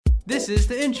This is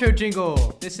the intro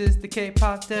jingle. This is the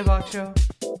K-pop 대박 show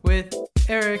with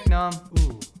Eric Nam.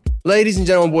 Ooh. Ladies and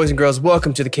gentlemen, boys and girls,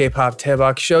 welcome to the K-pop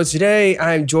대박 show. Today,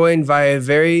 I'm joined by a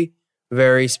very,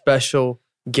 very special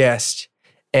guest.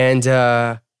 And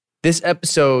this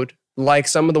episode, like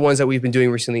some of the ones that we've been doing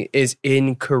recently, is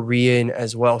in Korean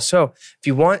as well. So if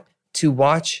you want to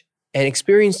watch and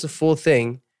experience the full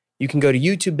thing, you can go to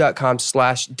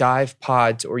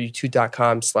youtube.com/divepods or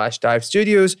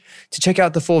youtube.com/divestudios to check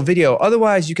out the full video.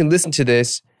 Otherwise, you can listen to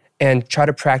this and try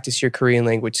to practice your Korean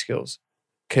language skills.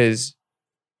 Because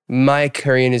my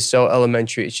Korean is so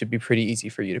elementary, it should be pretty easy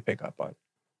for you to pick up on.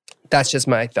 That's just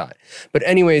my thought. But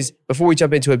anyways, before we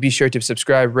jump into it, be sure to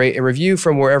subscribe, rate, and review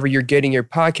from wherever you're getting your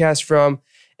podcast from.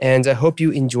 And I hope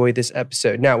you enjoyed this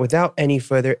episode. Now, without any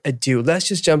further ado, let's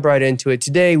just jump right into it.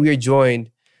 Today, we are joined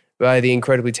by the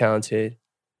incredibly talented,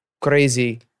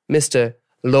 crazy Mr.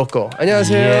 Loco.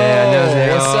 안녕하세요. 예,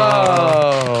 안녕하세요. What's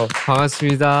up?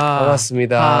 반갑습니다.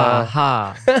 반갑습니다.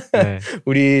 하하. 네.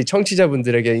 우리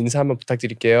청취자분들에게 인사 한번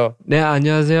부탁드릴게요. 네,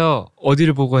 안녕하세요.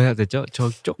 어디를 보고 해야 되죠?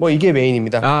 저쪽? 뭐 이게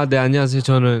메인입니다. 아, 네, 안녕하세요.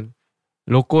 저는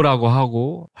로꼬라고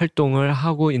하고 활동을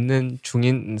하고 있는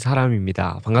중인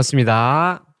사람입니다.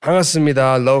 반갑습니다.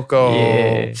 반갑습니다, Loco.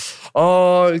 예.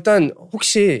 일단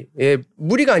혹시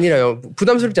무리가 아니라요.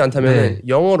 부담스럽지 않다면 네.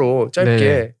 영어로 짧게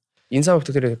네. 인사 한번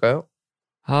부탁드려도 될까요?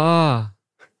 Hi.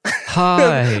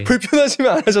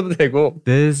 불편하시면 안 하셔도 되고.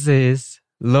 This is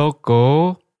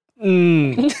Loco.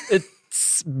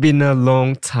 It's been a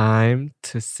long time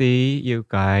to see you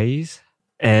guys.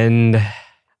 And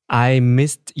I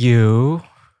missed you.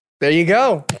 There you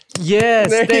go. Yes,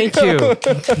 There thank you you.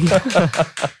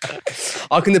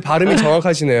 근데 발음이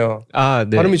정확하시네요. 아,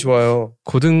 네. 발음이 좋아요.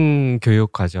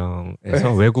 고등교육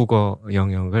과정에서 외국어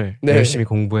영역을 네. 열심히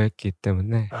공부했기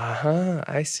때문에 아하,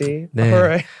 I see. 네.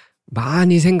 Alright.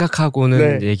 많이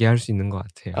생각하고는 네. 얘기할 수 있는 것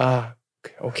같아요.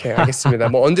 오케이, 알겠습니다.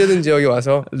 뭐 언제든지 여기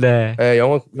와서 네.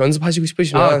 영어 연습하시고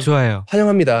싶으시면 좋아요.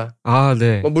 환영합니다.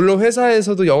 네. 뭐 물론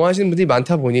회사에서도 영어 하시는 분들이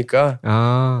많다 보니까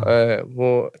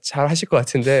뭐 잘 하실 것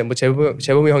같은데 뭐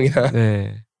재범이 형이나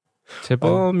네.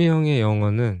 재범이 형의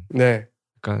영어는 네.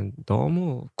 약간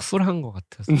너무 쿨한 것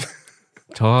같아서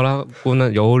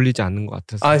저하고는 어울리지 않는 것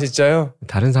같아서 진짜요?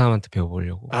 다른 사람한테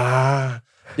배워보려고.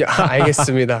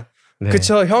 알겠습니다. 네.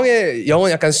 그쵸. 형의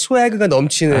영어는 약간 스웨그가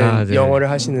넘치는 네.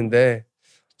 영어를 하시는데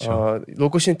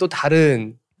로코 씨는 또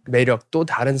다른 매력, 또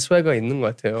다른 스웨그가 있는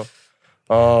것 같아요.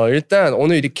 일단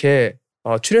오늘 이렇게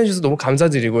출연해 주셔서 너무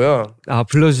감사드리고요.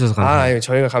 불러주셔서 감사합니다.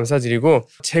 저희가 감사드리고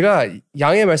제가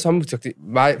양해 말씀을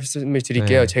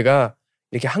드릴게요. 네. 제가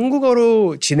이렇게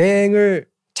한국어로 진행을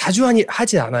자주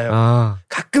하지 않아요.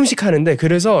 가끔씩 하는데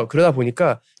그러다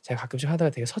보니까 제가 가끔씩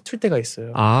하다가 되게 서툴 때가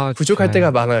있어요. 부족할 네.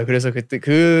 때가 많아요. 그래서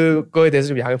그거에 대해서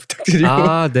좀 양해 부탁드리고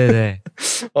네네.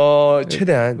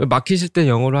 최대한 막히실 때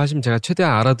영어로 하시면 제가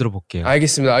최대한 알아들어 볼게요.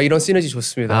 알겠습니다. 이런 시너지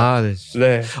좋습니다. 네.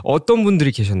 네. 어떤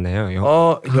분들이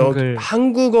계셨나요?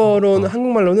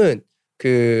 한국말로는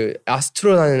그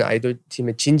아스트로라는 아이돌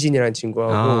팀의 진진이라는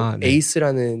친구하고 네.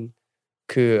 에이스라는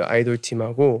그 아이돌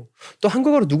팀하고 또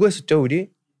한국어로 누구 했었죠 우리?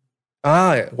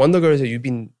 원더걸스의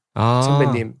유빈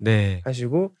선배님 네.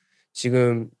 하시고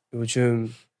지금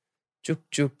요즘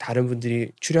쭉쭉 다른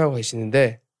분들이 출연하고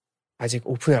계시는데 아직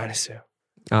오픈을 안 했어요.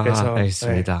 그래서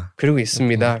알겠습니다. 그러고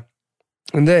있습니다.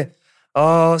 근데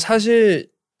사실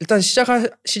일단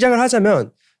시작을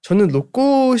하자면 저는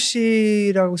로꼬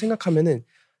씨라고 생각하면은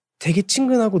되게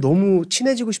친근하고 너무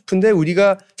친해지고 싶은데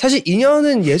우리가 사실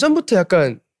인연은 예전부터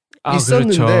약간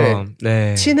있었는데 그렇죠.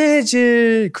 네.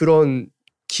 친해질 그런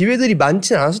기회들이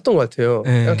많진 않았었던 것 같아요.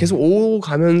 네. 그냥 계속 오고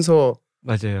가면서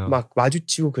맞아요. 막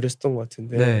마주치고 그랬었던 것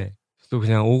같은데. 네. 또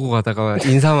그냥 오고 가다가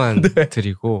인사만 네.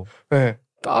 드리고 네.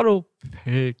 따로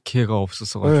뵐 기회가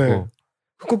없었어가지고 네.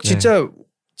 꼭 진짜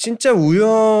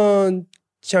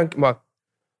우연치 않게 막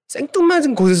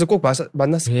생뚱맞은 곳에서 꼭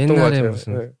만났었던 것 옛날에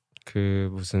같아요.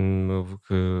 무슨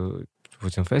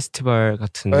무슨 페스티벌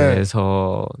같은 네.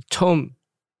 데에서 처음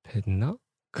뵀나?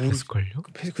 그랬을걸요?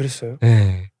 그랬어요?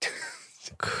 네.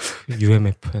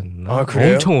 UMF였나?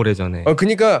 그래요? 엄청 오래전에.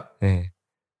 그러니까 네.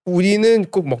 우리는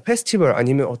꼭 막 페스티벌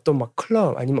아니면 어떤 막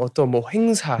클럽 아니면 어떤 뭐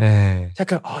행사 네.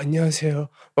 잠깐 안녕하세요.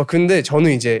 근데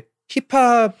저는 이제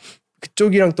힙합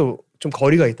그쪽이랑 또 좀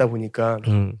거리가 있다 보니까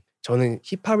저는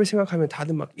힙합을 생각하면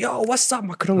다들 막 Yo, what's up?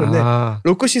 막 그런 건데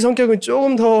로코 씨 성격은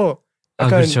조금 더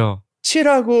약간 그렇죠.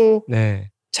 칠하고 네.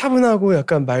 차분하고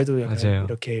약간 말도 약간 맞아요.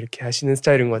 이렇게 하시는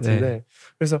스타일인 것 같은데 네.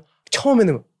 그래서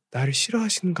처음에는 나를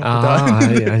싫어하시는가 보다.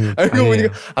 아니, 알고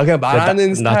보니까 그냥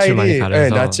말하는 스타일이 낯을 많이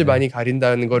가려서. 낯을 많이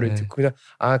가린다는 거를 네. 듣고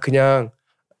그냥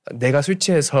내가 술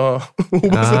취해서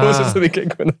우스러웠을 수도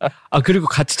있겠구나. 아 그리고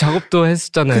같이 작업도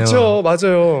했었잖아요. 그쵸,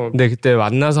 맞아요. 근데 그때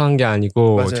만나서 한 게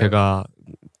아니고 맞아요. 제가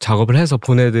작업을 해서 네,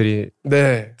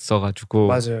 보내드렸어가지고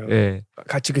맞아요. 예.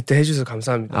 같이 그때 해주셔서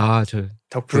감사합니다. 아 저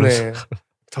덕분에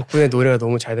노래가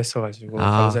너무 잘 됐어가지고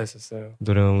아. 감사했었어요.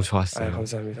 노래 너무 좋았어요. 아,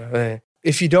 감사합니다. 네.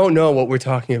 If you don't know what we're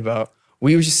talking about,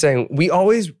 we were just saying we've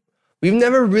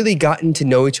never really gotten to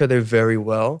know each other very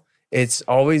well. It's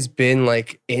always been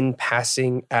like in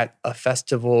passing at a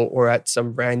festival or at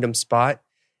some random spot.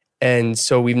 And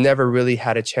so we've never really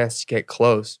had a chance to get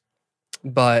close.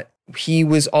 But he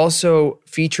was also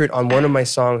featured on one of my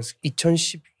songs.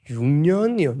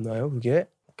 2016년이었나요, 그게?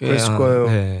 그랬을 거예요.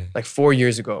 네. Like 4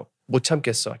 years ago. 못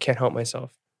참겠어. I can't help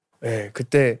myself. 네,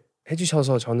 그때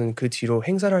해주셔서 저는 그 뒤로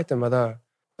행사를 할 때마다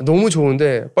너무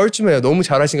좋은데 뻘쭘해요. 너무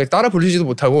잘하시니까 따라 부르지도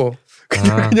못하고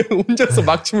그냥 혼자서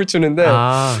막 춤을 추는데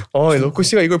로코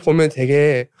씨가 이걸 보면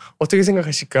되게 어떻게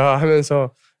생각하실까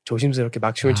하면서 조심스럽게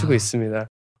막 춤을 추고 있습니다.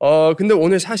 근데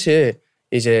오늘 사실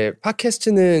이제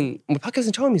팟캐스트는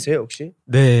처음이세요 혹시?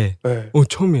 네. 네.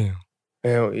 처음이에요.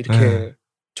 네, 이렇게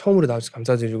처음으로 나와주셔서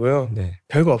감사드리고요. 네.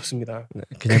 별거 없습니다. 네,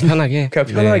 그냥 편하게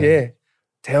네.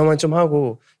 대화만 좀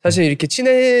하고 사실 이렇게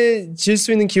친해질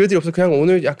수 있는 기회들이 없어 그냥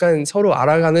오늘 약간 서로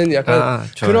알아가는 약간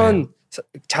그런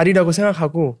자리라고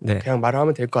생각하고 그냥 말을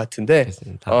하면 될 것 같은데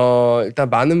일단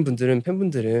많은 분들은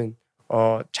팬분들은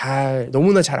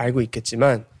너무나 잘 알고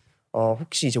있겠지만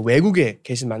혹시 이제 외국에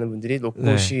계신 많은 분들이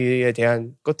로코 씨에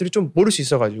대한 것들을 좀 모를 수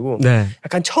있어가지고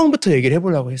약간 처음부터 얘기를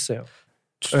해보려고 했어요.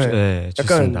 네,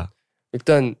 좋습니다. 약간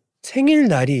일단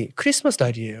생일날이 크리스마스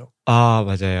날이에요. 아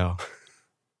맞아요.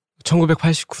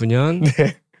 1989년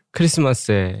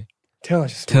크리스마스에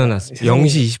태어났습니다.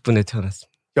 0시 20분에 태어났습니다.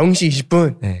 0시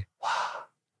 20분? 네. 와.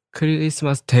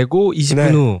 크리스마스 되고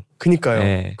 20분 후. 그니까요.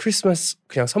 네. 크리스마스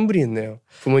그냥 선물이 있네요.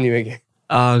 부모님에게.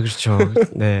 아 그렇죠.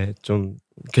 네, 좀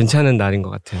괜찮은 날인 것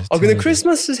같아요. 근데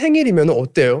크리스마스 생일이면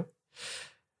어때요?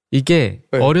 이게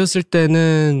어렸을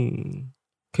때는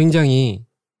굉장히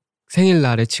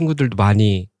생일날에 친구들도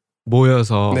많이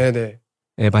모여서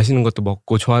맛있는 것도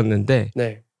먹고 좋았는데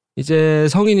이제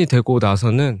성인이 되고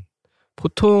나서는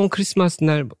보통 크리스마스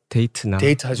날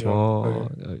데이트하죠.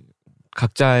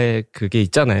 각자의 그게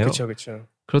있잖아요. 그렇죠.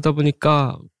 그러다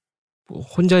보니까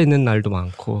혼자 있는 날도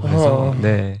많고 그래서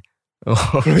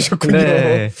그러셨군요.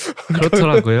 네,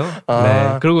 그렇더라고요.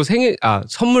 네. 그리고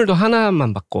선물도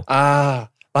하나만 받고.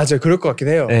 맞아요. 그럴 것 같긴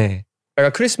해요. 네.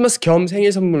 약간 크리스마스 겸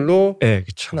생일 선물로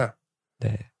그쵸. 하나.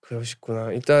 네.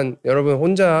 그러시구나. 일단 여러분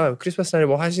혼자 크리스마스 날에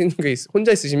뭐 하시는 게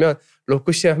혼자 있으시면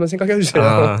로코 씨 한번 생각해 주세요.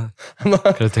 아마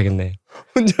그래도 되겠네.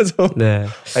 혼자서.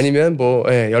 아니면 뭐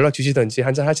연락 주시든지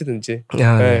한잔 하시든지.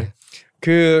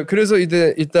 그래서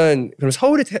일단 그럼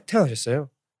서울에 태어나셨어요?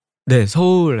 네,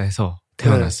 서울에서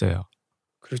태어났어요.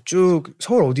 그리고 쭉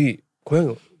서울 어디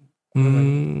고향이?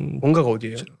 본가가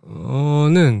어디예요?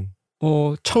 저는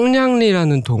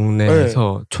청량리라는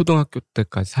동네에서 초등학교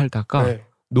때까지 살다가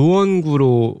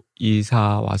노원구로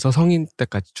이사 와서 성인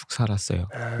때까지 쭉 살았어요.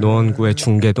 노원구의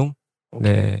중계동.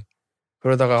 네.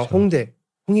 그러다가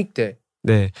홍익대.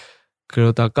 네.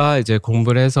 그러다가 이제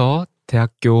공부를 해서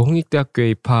홍익대학교에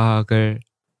입학을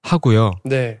하고요.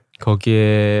 네.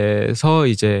 거기에서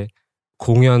이제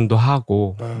공연도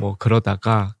하고 뭐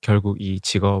그러다가 결국 이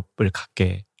직업을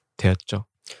갖게 되었죠.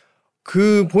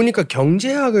 보니까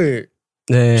경제학을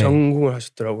전공을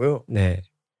하셨더라고요. 네.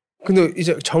 근데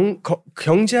이제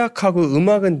경제학하고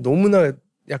음악은 너무나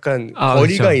약간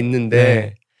거리가 그렇죠.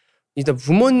 있는데 일단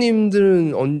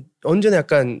부모님들은 언제나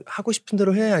약간 하고 싶은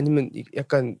대로 해? 아니면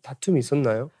약간 다툼이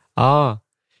있었나요?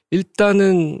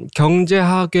 일단은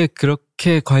경제학에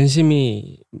그렇게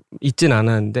관심이 있진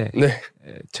않았는데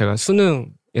제가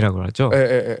수능이라고 하죠.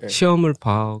 시험을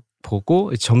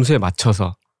보고 점수에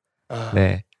맞춰서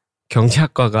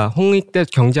경제학과가 홍익대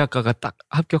경제학과가 딱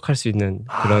합격할 수 있는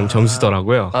그런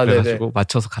점수더라고요. 그래가지고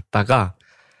맞춰서 갔다가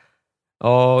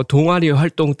동아리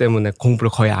활동 때문에 공부를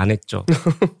거의 안 했죠.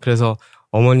 그래서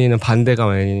어머니는 반대가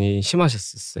많이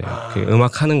심하셨었어요. 그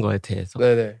음악하는 거에 대해서.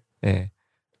 네.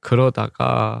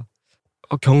 그러다가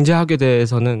경제학에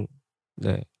대해서는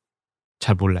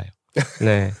잘 몰라요.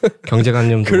 네,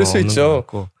 경제관념도 그럴 수 없는 있죠.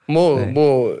 것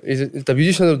같고. 이제 일단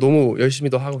뮤지션으로 너무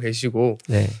열심히도 하고 계시고.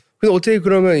 근데 어떻게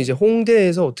그러면 이제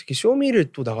홍대에서 어떻게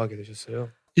쇼미를 또 나가게 되셨어요?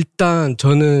 일단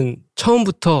저는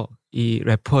처음부터 이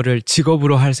래퍼를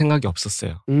직업으로 할 생각이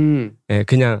없었어요. 네,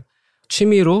 그냥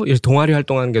취미로 동아리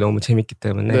활동하는 게 너무 재밌기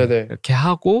때문에 이렇게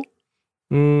하고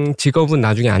직업은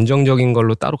나중에 안정적인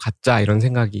걸로 따로 갖자 이런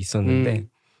생각이 있었는데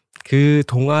그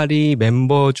동아리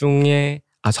멤버 중에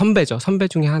선배죠. 선배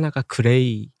중에 하나가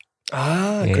그레이.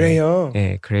 그레이 형.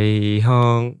 네, 그레이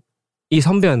형이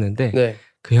선배였는데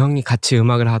그 형이 같이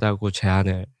음악을 하자고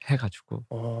제안을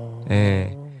해가지고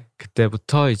예,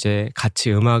 그때부터 이제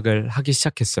같이 음악을 하기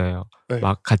시작했어요. 네.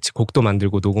 막 같이 곡도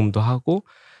만들고 녹음도 하고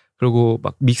그리고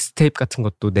막 믹스테이프 같은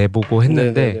것도 내보고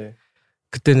했는데 네네네.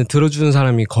 그때는 들어주는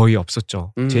사람이 거의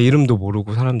없었죠. 제 이름도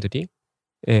모르고 사람들이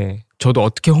예, 저도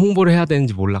어떻게 홍보를 해야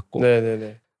되는지 몰랐고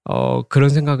네네네. 그런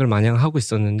생각을 마냥 하고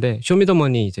있었는데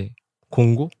쇼미더머니 이제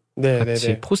공고 네네네.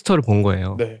 같이 포스터를 본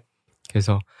거예요. 네.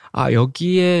 그래서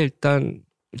여기에 일단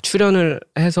출연을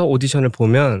해서 오디션을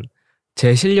보면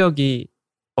제 실력이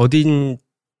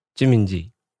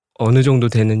어딘쯤인지 어느 정도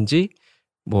되는지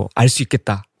뭐 알 수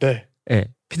있겠다. 네. 예,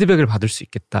 피드백을 받을 수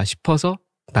있겠다 싶어서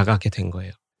나가게 된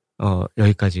거예요.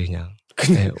 여기까지 그냥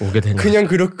오게 된 거예요. 그냥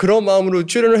그런 마음으로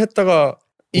출연을 했다가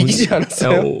이기지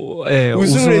않았어요? 네,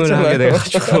 우승을 하게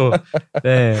돼가지고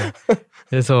네,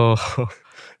 그래서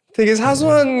되게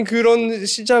사소한 그런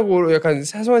시작으로 약간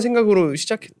사소한 생각으로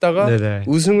시작했다가 네네.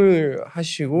 우승을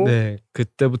하시고 네,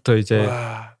 그때부터 이제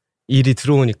일이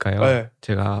들어오니까요. 네.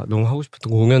 제가 너무 하고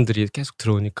싶었던 공연들이 계속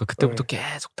들어오니까 그때부터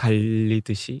계속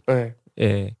달리듯이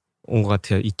예, 온 것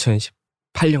같아요.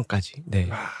 2018년까지. 네.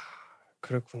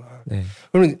 그렇구나. 네.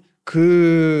 그러면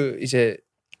이제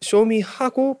쇼미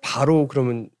하고 바로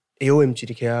그러면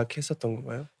AOMG를 계약했었던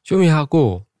건가요? 쇼미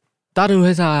하고 다른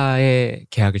회사에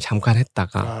계약을 잠깐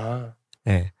했다가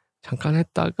네, 잠깐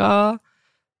했다가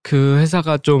그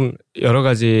회사가 좀 여러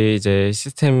가지 이제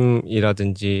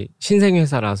시스템이라든지 신생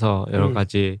회사라서 여러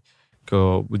가지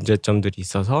그 문제점들이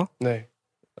있어서 네.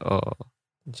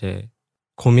 이제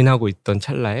고민하고 있던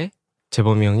찰나에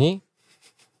재범이 형이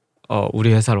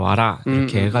우리 회사로 와라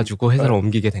이렇게 해가지고 회사를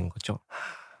옮기게 된 거죠.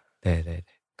 네네.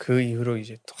 그 이후로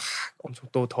이제 또 엄청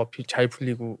또 더 잘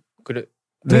풀리고 그래.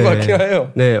 네. 것 같긴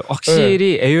해요. 네,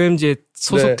 확실히 AOMG에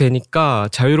소속되니까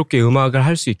자유롭게 음악을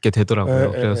할 수 있게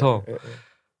되더라고요. 그래서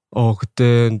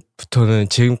그때부터는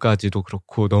지금까지도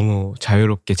그렇고 너무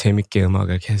자유롭게 재밌게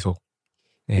음악을 계속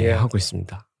하고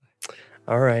있습니다.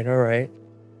 Alright.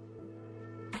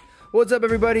 What's up,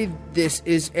 everybody? This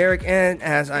is Eric, and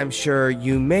as I'm sure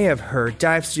you may have heard,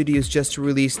 Dive Studios just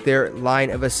released their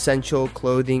line of essential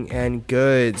clothing and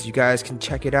goods. You guys can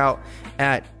check it out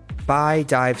at By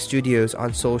Dive Studios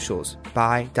on socials.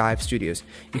 By Dive Studios.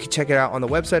 You can check it out on the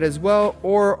website as well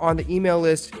or on the email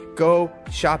list. Go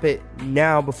shop it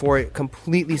now before it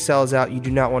completely sells out. You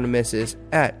do not want to miss this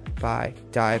at By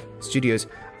Dive Studios.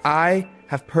 I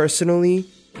have personally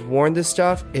worn this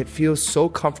stuff. It feels so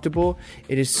comfortable.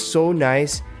 It is so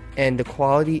nice, and the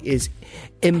quality is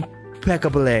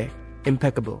impeccable.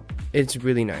 It's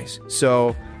really nice.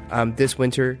 So this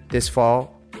winter, this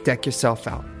fall, deck yourself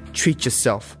out. Treat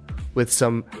yourself with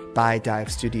some By Dive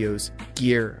Studios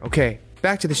gear. Okay,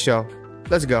 back to the show.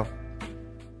 Let's go.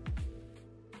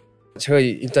 제가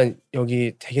일단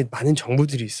여기 되게 많은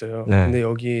정보들이 있어요. 네. 근데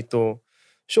여기 또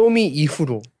쇼미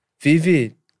이후로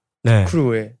비빗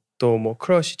크루에 또 뭐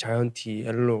크러쉬, 자이언티,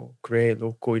 엘로, 그레이,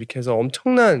 로코 이렇게 해서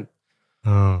엄청난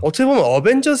어떻게 보면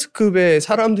어벤져스급의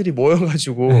사람들이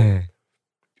모여가지고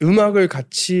음악을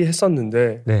같이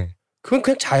했었는데 그건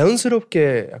그냥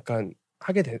자연스럽게 약간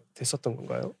하게 됐었던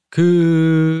건가요?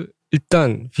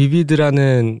 일단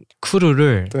비비드라는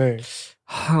크루를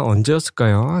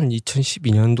언제였을까요? 한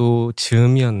 2012년도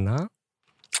즈음이었나?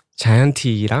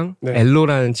 자이언티랑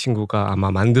엘로라는 친구가 아마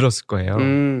만들었을 거예요.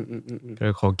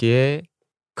 그리고 거기에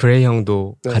그레이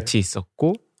형도 같이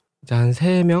있었고 이제 한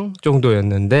 3명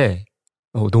정도였는데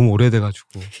너무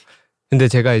오래돼가지고 근데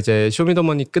제가 이제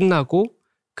쇼미더머니 끝나고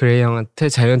그레이 형한테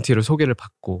자이언티로 소개를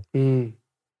받고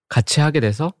같이 하게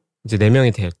돼서 이제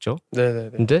 4명이 되었죠.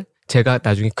 근데 제가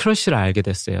나중에 크러쉬를 알게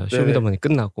됐어요. 쇼미더머니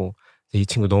끝나고 이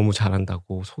친구 너무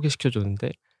잘한다고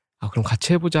소개시켜줬는데 그럼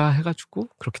같이 해보자 해가지고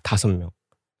그렇게 5명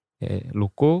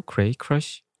로코, 그레이,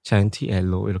 크러쉬, 자이언티,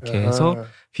 엘로 이렇게 해서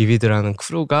비비드라는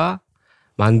크루가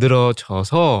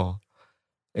만들어져서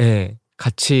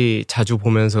같이 자주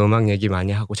보면서 음악 얘기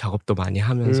많이 하고 작업도 많이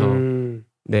하면서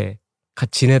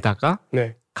같이 지내다가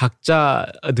각자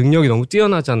능력이 너무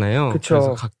뛰어나잖아요. 그쵸.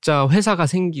 그래서 각자 회사가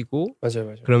생기고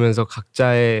맞아요. 그러면서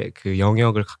각자의 그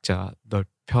영역을 각자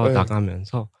넓혀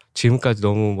나가면서 지금까지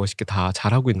너무 멋있게 다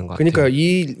잘하고 있는 것 같아요. 그러니까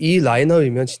이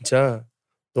라인업이면 진짜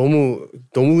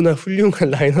너무나 훌륭한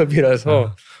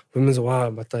라인업이라서 보면서 와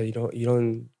맞다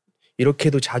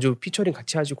이렇게도 자주 피처링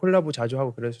같이 하지 콜라보 자주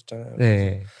하고 그러셨잖아요.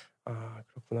 네.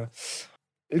 그렇구나.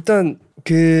 일단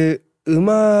그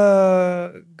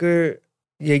음악을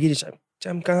얘기를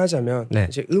잠깐 하자면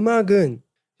이제 음악은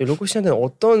로코 씨한테는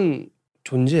어떤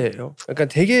존재예요? 약간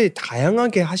되게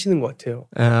다양하게 하시는 것 같아요.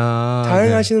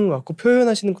 다양하시는 것 같고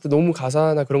표현하시는 것도 너무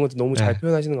가사나 그런 것도 너무 잘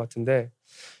표현하시는 것 같은데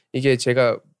이게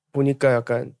제가 보니까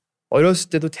약간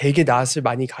어렸을 때도 되게 낯을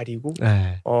많이 가리고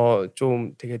네.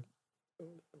 좀 되게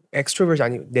엑스트로버트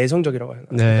아니고 내성적이라고 하나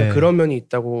네. 그런 면이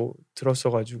있다고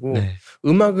들었어가지고 네.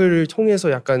 음악을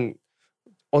통해서 약간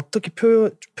어떻게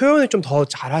표현을 좀 더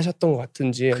잘하셨던 것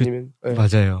같은지 아니면 네.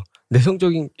 맞아요.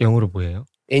 내성적인 영어로 뭐예요?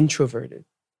 introverted.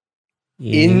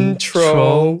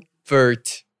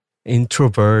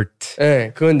 introvert.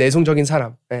 네, 그건 내성적인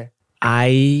사람. 네.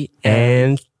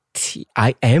 INTROVERT.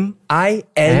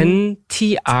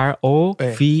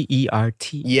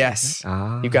 Yes,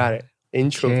 you got it.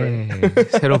 introvert.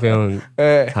 새로 배운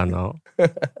네. 단어.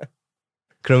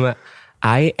 그러면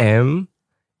I am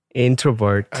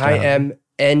introvert. I am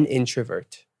an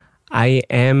introvert. I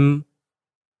am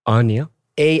on이요?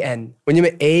 an.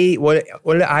 왜냐면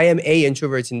원래 I am a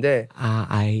introvert인데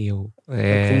I요.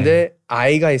 근데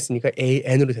I가 있으니까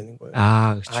an으로 되는 거예요.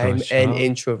 그렇죠. I'm 그렇죠. an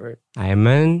introvert. I'm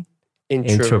an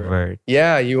introvert.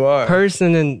 Yeah, you are.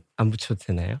 person은 안 붙여도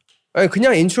되나요? 아니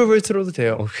그냥 introvert로도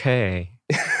돼요. 오케이.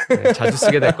 네, 자주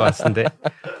쓰게 될 것 같은데.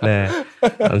 네.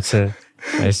 아무튼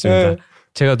알겠습니다.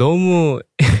 제가 너무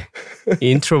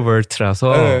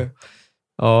introvert라서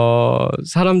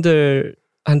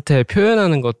사람들한테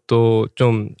표현하는 것도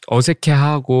좀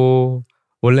어색해하고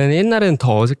원래는 옛날에는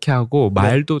더 어색해하고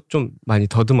말도 좀 많이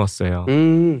더듬었어요.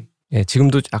 네,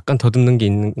 지금도 약간 더듬는 게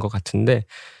있는 것 같은데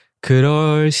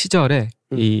그럴 시절에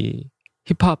이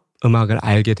힙합 음악을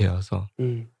알게 되어서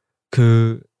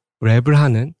그 랩을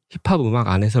하는 힙합 음악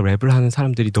안에서 랩을 하는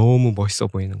사람들이 너무 멋있어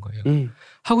보이는 거예요.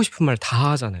 하고 싶은 말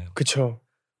다 하잖아요. 그쵸.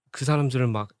 그 사람들은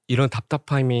막 이런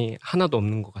답답함이 하나도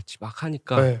없는 것 같이 막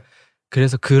하니까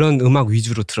그래서 그런 음악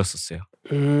위주로 들었었어요.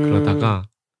 그러다가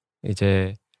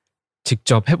이제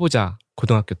직접 해보자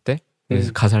고등학교 때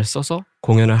그래서 가사를 써서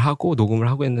공연을 하고 녹음을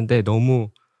하고 했는데 너무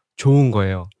좋은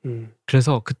거예요.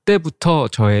 그래서 그때부터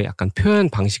저의 약간 표현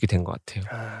방식이 된 것 같아요.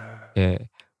 예,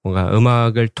 뭔가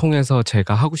음악을 통해서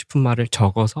제가 하고 싶은 말을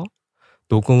적어서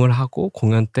녹음을 하고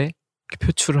공연 때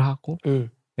표출을 하고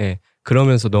예,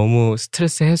 그러면서 너무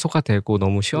스트레스 해소가 되고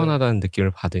너무 시원하다는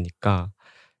느낌을 받으니까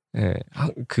예,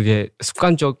 그게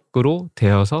습관적으로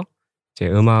되어서 제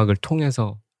음악을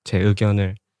통해서 제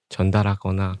의견을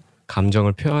전달하거나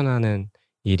감정을 표현하는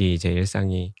일이 이제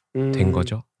일상이 된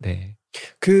거죠. 네.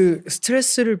 그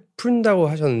스트레스를 푼다고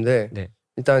하셨는데 네.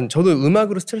 일단 저도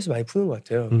음악으로 스트레스 많이 푸는 것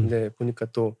같아요. 근데 보니까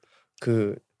또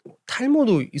그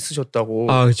탈모도 있으셨다고.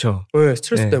 그렇죠. 네,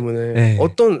 스트레스 때문에. 네.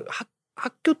 어떤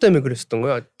학교 때문에 그랬었던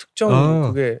거야? 특정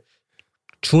그게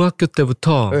중학교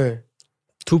때부터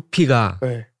두피가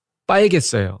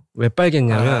빨갰어요. 왜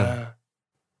빨갰냐면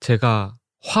제가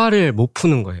화를 못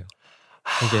푸는 거예요.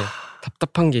 이게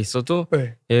답답한 게 있어도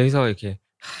여기서 이렇게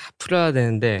풀어야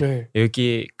되는데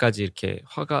여기까지 이렇게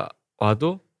화가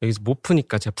와도 여기서 못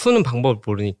푸니까 제가 푸는 방법을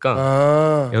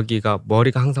모르니까 여기가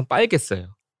머리가 항상 빨갰어요.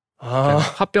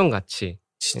 화병 같이.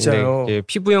 진짜요? 근데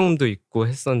피부염도 있고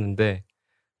했었는데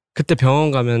그때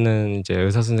병원 가면은 이제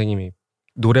의사 선생님이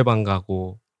노래방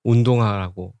가고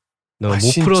운동하라고 너 못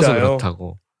풀어서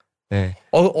그렇다고. 네.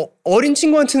 어린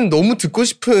친구한테는 너무 듣고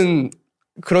싶은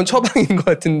그런 처방인 것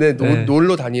같은데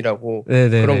놀러 다니라고.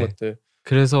 그런 것들.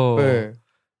 그래서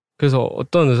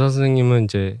어떤 의사 선생님은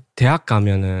이제 대학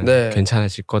가면은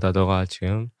괜찮아질 거다. 너가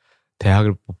지금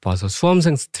대학을 못 봐서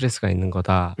수험생 스트레스가 있는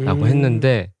거다라고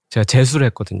했는데 제가 재수를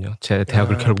했거든요. 제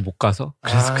대학을 결국 못 가서.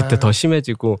 그래서 그때 더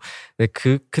심해지고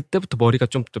그때부터 머리가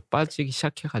좀 또 빠지기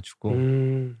시작해가지고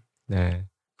네.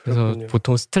 그래서 그렇군요.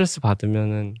 보통 스트레스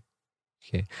받으면은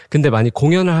근데 많이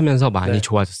공연을 하면서 많이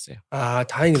좋아졌어요.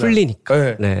 다행이다.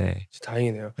 풀리니까. 네.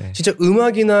 다행이네요. 진짜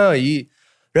음악이나 이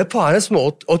래퍼 안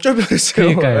했으면 어쩔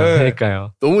뻔했어요.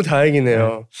 그러니까요. 너무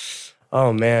다행이네요.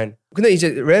 man. 근데 이제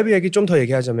랩 얘기 좀 더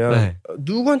얘기하자면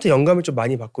누구한테 영감을 좀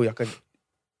많이 받고 약간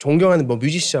존경하는 뭐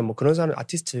뮤지션 뭐 그런 사람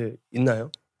아티스트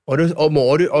있나요?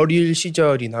 어릴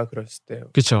시절이나 그랬을 때요.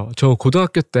 그렇죠. 저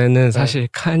고등학교 때는 사실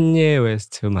칸예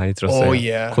웨스트 많이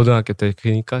들었어요. 고등학교 때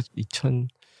그러니까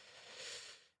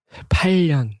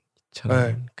 2008년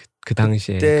그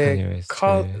당시에 칸예 웨스트.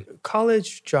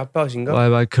 college dropout인가?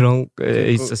 맞아 그런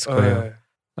게 있었을 거예요.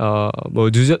 뭐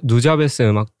누자베스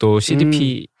음악도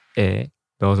CDP에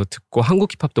넣어서 듣고 한국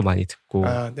힙합도 많이 듣고.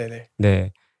 네네.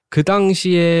 네. 그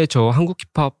당시에 저 한국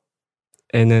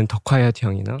힙합에는 더콰이엇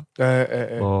형이나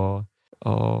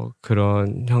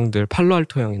그런 형들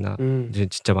팔로알토 형이나 이제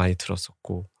진짜 많이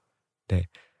들었었고. 네.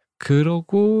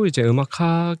 그러고 이제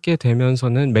음악하게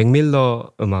되면서는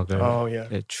맥밀러 음악을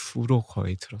주로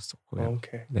거의 들었었고요.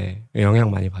 네. 영향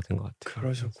많이 받은 것 같아요.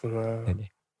 그러셨구나. 네네.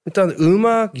 일단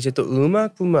이제 또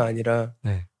음악뿐만 아니라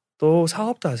또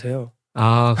사업도 하세요.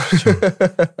 그렇죠.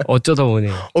 어쩌다 보니.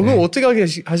 그럼 어떻게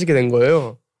하시게 된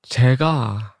거예요?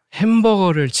 제가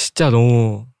햄버거를 진짜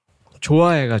너무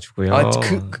좋아해가지고요.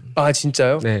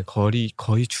 진짜요? 네,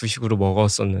 거의 주식으로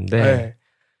먹었었는데 네.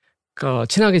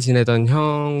 친하게 지내던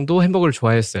형도 햄버거를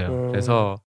좋아했어요.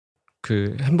 그래서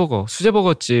그 햄버거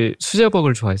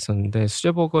수제버거를 좋아했었는데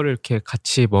수제버거를 이렇게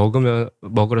같이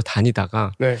먹으러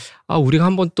다니다가 네. 우리가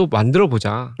한번 또 만들어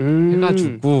보자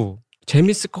해가지고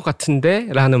재밌을 것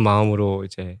같은데라는 마음으로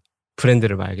이제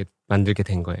브랜드를 만들게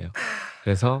된 거예요.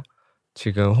 그래서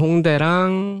지금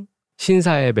홍대랑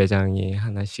신사에 매장이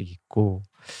하나씩 있고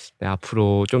네,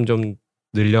 앞으로 좀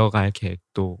늘려갈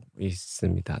계획도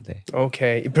있습니다. 네.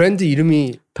 오케이. 브랜드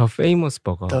이름이 The Famous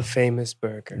Burger. The Famous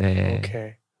Burger. 네.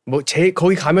 오케이.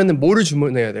 거기 가면은 뭐를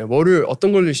주문해야 돼요?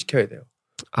 어떤 걸 시켜야 돼요?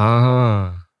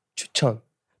 추천.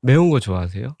 매운 거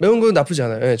좋아하세요? 매운 거 나쁘지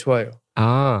않아요. 네, 좋아요.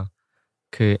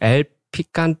 그 엘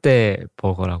피칸테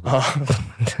버거라고.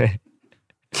 네.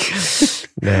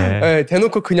 네. 네,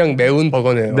 대놓고 그냥 매운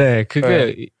버거네요. 네,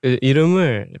 그게 네.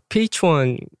 이름을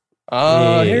피치원이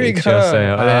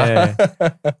지었어요. 네.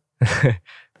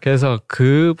 그래서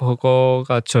그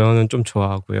버거가 저는 좀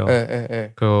좋아하고요.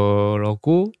 네.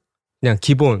 그러고 그냥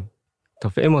기본 더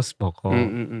페이머스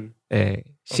버거의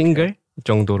싱글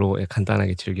정도로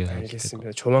간단하게 즐겨서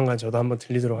알겠습니다. 조만간 저도 한번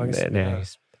들리도록 하겠습니다. 네,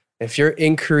 알겠습니다. If you're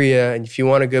in Korea and if you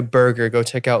want a good burger, go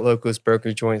check out Loco's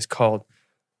burger joint. It's called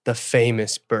The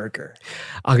Famous Burger.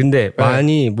 근데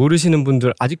많이 모르시는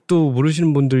분들 아직도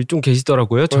모르시는 분들이 좀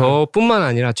계시더라고요. 저뿐만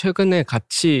아니라 최근에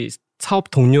같이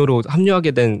사업 동료로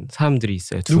합류하게 된 사람들이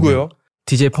있어요. 누구요?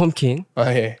 DJ 펌킨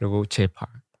예. 그리고 제팔.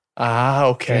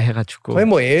 오케이. 해가지고 거의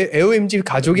뭐 AOMG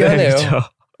가족이 네, 하네요.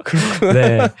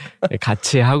 그렇구나. 네,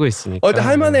 같이 하고 있으니까.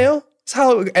 할만해요?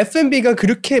 F&B가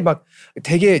그렇게 막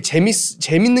되게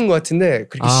재밌는 것 같은데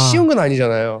그렇게 쉬운 건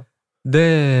아니잖아요.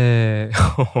 네.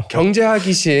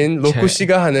 경제학이신 로코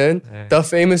씨가 하는 The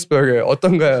Famous Burger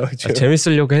어떤가요?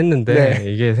 재밌으려고 했는데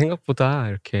이게 생각보다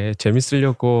이렇게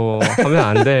재밌으려고 하면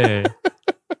안 될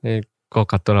것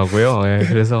같더라고요.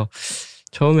 그래서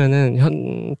처음에는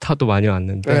현타도 많이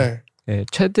왔는데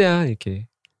최대한 이렇게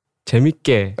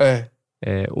재밌게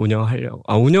운영하려고.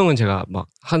 운영은 제가 막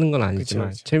하는 건 아니지만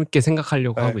그쵸. 재밌게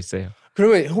생각하려고 하고 있어요.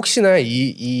 그러면 혹시나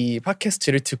이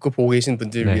팟캐스트를 듣고 보고 계신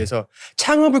분들을 위해서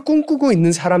창업을 꿈꾸고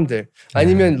있는 사람들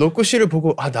아니면 로코 씨를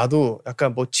보고 나도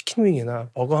약간 뭐 치킨윙이나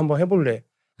버거 한번 해볼래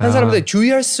한 사람들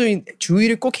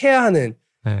주의를 꼭 해야 하는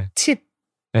팁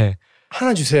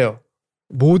하나 주세요.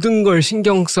 모든 걸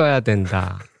신경 써야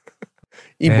된다.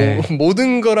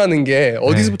 모든 거라는 게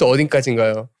어디서부터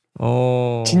어딘까지인가요?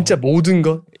 진짜 모든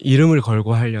것? 이름을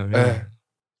걸고 하려면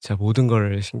진짜 모든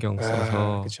걸 신경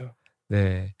써서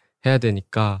해야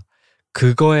되니까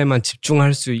그거에만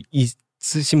집중할 수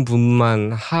있으신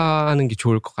분만 하는 게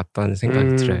좋을 것 같다는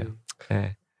생각이 들어요.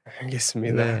 네.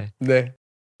 알겠습니다. 네.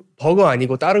 버거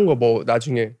아니고 다른 거 뭐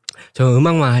나중에 저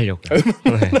음악만 하려고요.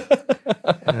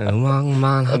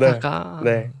 음악만 하다가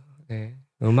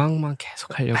음악만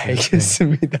계속 하려고.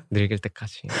 알겠습니다. 늙을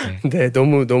때까지. 네,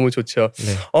 너무 좋죠.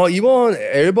 이번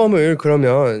앨범을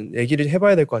그러면 얘기를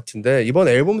해봐야 될 것 같은데 이번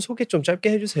앨범 소개 좀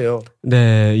짧게 해주세요.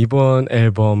 네, 이번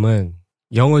앨범은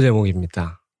영어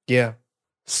제목입니다.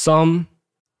 Some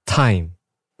Time.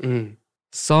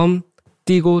 Some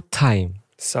띄고 Time.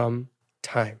 Some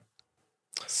Time.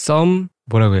 Some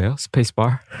뭐라고 해요?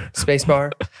 Spacebar.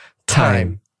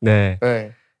 Time. 네.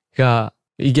 그러니까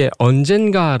이게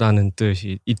언젠가라는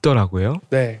뜻이 있더라고요.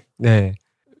 네.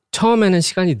 처음에는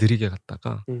시간이 느리게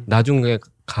갔다가 나중에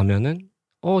가면은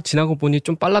지나고 보니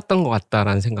좀 빨랐던 것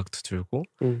같다라는 생각도 들고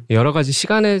여러 가지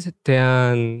시간에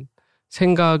대한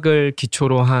생각을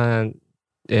기초로 한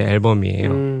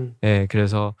앨범이에요.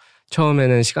 그래서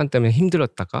처음에는 시간 때문에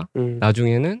힘들었다가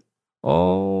나중에는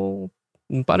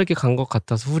빠르게 간 것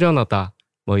같아서 후련하다.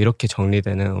 뭐 이렇게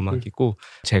정리되는 음악이고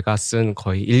제가 쓴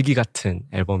거의 일기 같은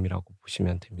앨범이라고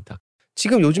보시면 됩니다.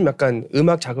 지금 요즘 약간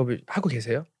음악 작업을 하고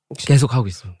계세요? 혹시? 계속 하고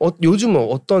있습니다. 요즘은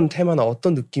어떤 테마나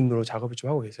어떤 느낌으로 작업을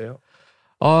좀 하고 계세요?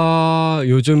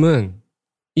 요즘은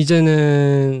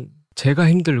이제는 제가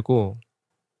힘들고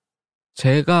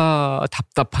제가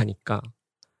답답하니까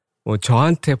뭐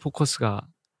저한테 포커스가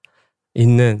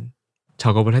있는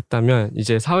작업을 했다면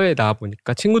이제 사회에 나와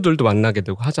보니까 친구들도 만나게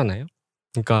되고 하잖아요.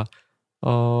 그러니까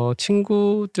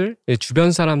친구들,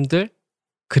 주변 사람들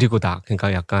그리고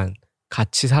그러니까 약간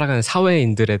같이 살아가는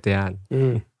사회인들에 대한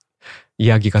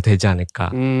이야기가 되지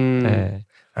않을까.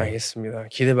 알겠습니다.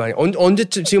 기대 많이.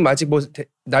 언제쯤 지금 아직 뭐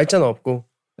날짜는 없고?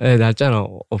 네, 날짜는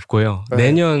없고요.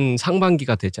 내년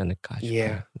상반기가 되지 않을까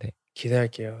싶어요. 네.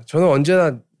 기대할게요. 저는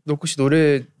언제나 로코 씨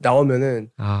노래 나오면은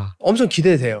엄청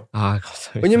기대돼요.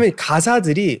 감사합니다. 왜냐면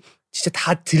가사들이 진짜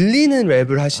다 들리는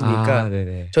랩을 하시니까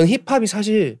저는 힙합이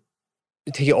사실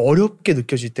되게 어렵게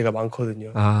느껴질 때가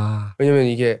많거든요. 왜냐면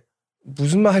이게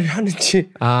무슨 말을 하는지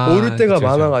모를 때가 그쵸.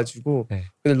 많아가지고 네.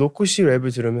 근데 로코 씨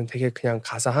랩을 들으면 되게 그냥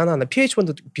가사 하나하나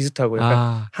PH1도 비슷하고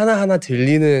약간 하나하나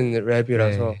들리는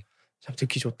랩이라서 네. 참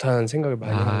듣기 좋다는 생각을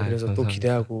많이 하고 그래서 감사합니다. 또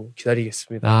기대하고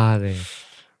기다리겠습니다. 네.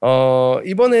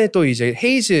 이번에 또 이제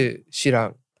헤이즈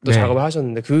씨랑 또 네. 작업을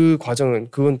하셨는데 그 과정은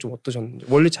그건 좀 어떠셨는지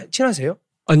원래 친하세요?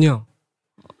 아니요.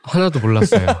 하나도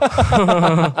몰랐어요.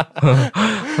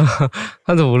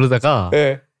 하나도 모르다가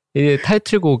네. 이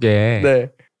타이틀곡에 네.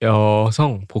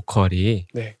 여성 보컬이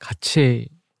네. 같이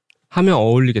하면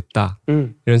어울리겠다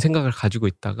이런 생각을 가지고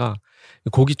있다가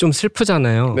곡이 좀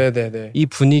슬프잖아요. 네네네. 이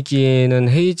분위기에는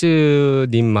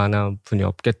헤이즈님만한 분이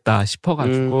없겠다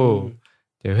싶어가지고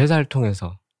회사를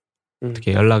통해서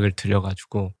어떻게 연락을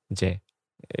드려가지고 이제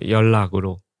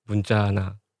연락으로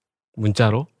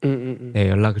문자로 네,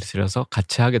 연락을 드려서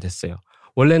같이 하게 됐어요.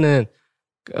 원래는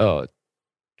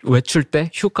외출 때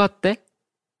휴가 때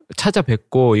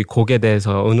찾아뵙고 이 곡에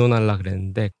대해서 의논하려고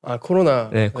그랬는데 코로나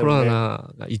네, 코로나가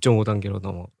 2.5단계로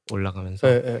넘어 올라가면서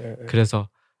그래서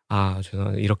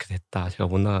저는 이렇게 됐다. 제가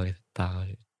못 나가게 됐다.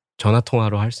 전화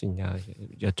통화로 할 수 있냐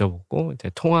여쭤보고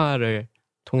이제 통화를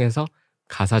통해서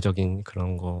가사적인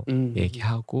그런 거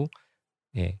얘기하고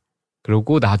예.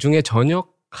 그리고 나중에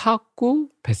저녁하고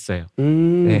뵀어요.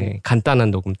 네,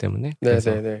 간단한 녹음 때문에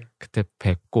그래서 그때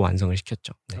뵙고 완성을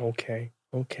시켰죠. 네. 오케이.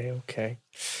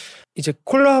 이제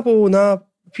콜라보나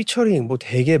피처링 뭐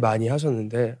되게 많이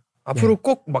하셨는데 앞으로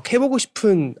꼭 막 해보고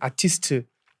싶은 아티스트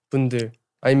분들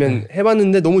아니면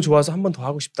해봤는데 너무 좋아서 한 번 더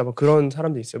하고 싶다 뭐 그런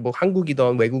사람도 있어요. 뭐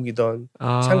한국이든 외국이든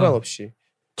상관없이.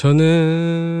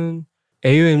 저는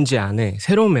AOMG 안에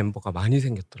새로운 멤버가 많이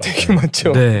생겼더라고요. 되게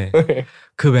많죠. 네.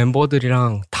 그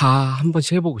멤버들이랑 다 한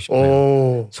번씩 해보고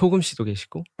싶어요. 소금 씨도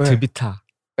계시고 드비타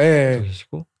도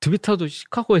계시고 드비타도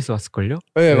시카고에서 왔을걸요?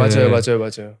 네, 맞아요.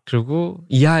 그리고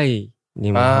이하이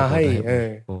님하고도 하이.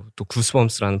 또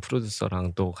구스범스라는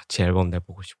프로듀서랑 또 같이 앨범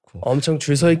내보고 싶고 엄청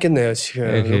줄 서 있겠네요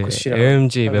지금 로코 씨랑.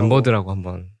 AOMG 멤버들하고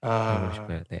한번 해보고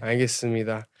싶어요. 네.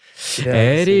 알겠습니다.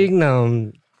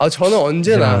 에릭남 저는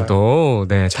언제나 또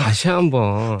다시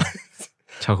한번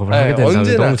작업을 하게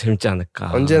된다면 너무 재밌지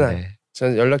않을까. 언제나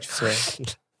저는 연락 주세요.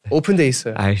 오픈돼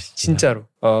있어요. 알겠습니다. 진짜로.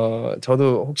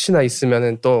 저도 혹시나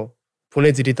있으면은 또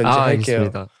보내드리든지 할게요.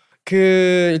 알겠습니다.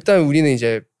 일단 우리는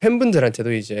이제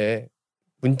팬분들한테도 이제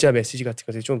문자 메시지 같은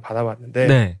것들 좀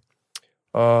받아봤는데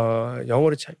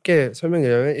영어로 짧게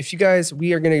설명드리면 If you guys, we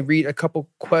are going to read a couple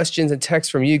questions and texts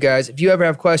from you guys. If you ever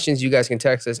have questions, you guys can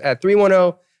text us at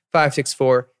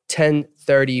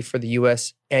 310-564-1030 for the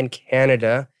US and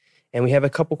Canada. And we have a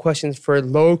couple questions for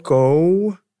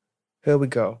Loco. Here we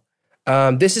go.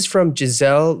 This is from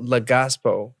Giselle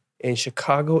Lagaspo in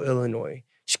Chicago, Illinois.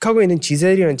 시카고에 있는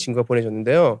지셀이라는 친구가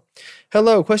보내줬는데요.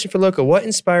 Hello, question for Loco. What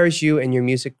inspires you and your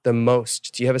music the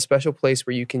most? Do you have a special place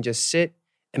where you can just sit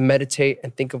and meditate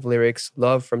and think of lyrics?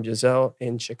 Love from Giselle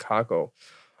in Chicago.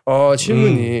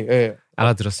 질문이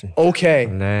알아들었습니다. Okay.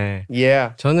 네.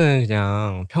 Yeah. 저는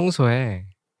그냥 평소에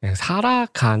그냥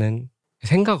살아가는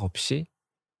생각 없이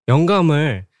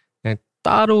영감을 그냥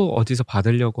따로 어디서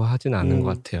받으려고 하진 않는 것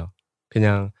같아요.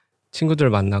 그냥 친구들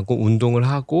만나고 운동을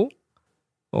하고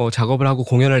작업을 하고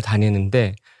공연을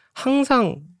다니는데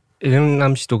항상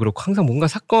에릭남 씨도 그렇고 항상 뭔가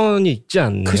사건이 있지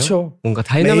않나요? 그렇죠. 뭔가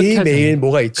다이나믹하지 매일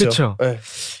뭐가 있죠. 그렇죠.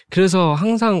 그래서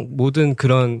항상 모든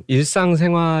그런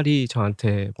일상생활이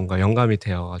저한테 뭔가 영감이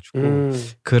되어가지고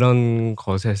그런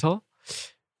것에서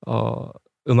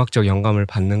음악적 영감을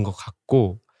받는 것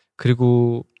같고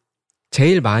그리고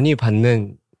제일 많이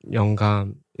받는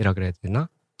영감이라 그래야 되나?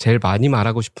 제일 많이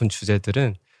말하고 싶은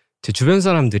주제들은 제 주변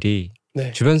사람들이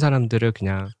주변 사람들을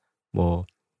그냥 뭐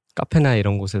카페나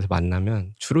이런 곳에서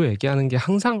만나면 주로 얘기하는 게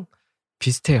항상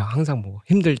비슷해요. 항상 뭐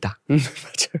힘들다. 맞아요.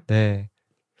 네.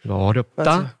 뭐 어렵다.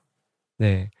 맞아요.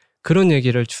 네. 그런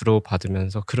얘기를 주로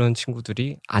받으면서 그런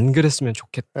친구들이 안 그랬으면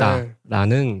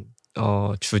좋겠다라는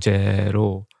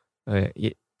주제로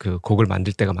그 곡을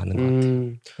만들 때가 많은 것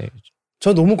같아요. 네.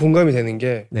 저 너무 공감이 되는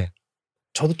게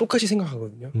저도 똑같이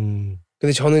생각하거든요.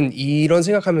 근데 저는 이런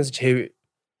생각하면서 제일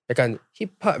약간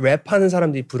힙합 랩하는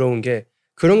사람들이 부러운 게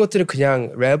그런 것들을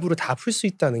그냥 랩으로 다 풀 수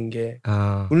있다는 게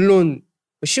물론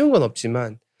쉬운 건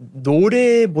없지만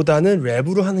노래보다는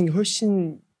랩으로 하는 게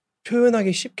훨씬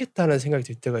표현하기 쉽겠다는 생각이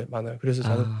들 때가 많아요. 그래서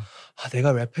저는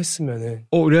내가 랩했으면은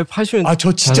랩하시면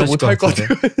저 진짜 못할 것 같아요.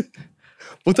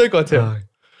 못할 것 같아요.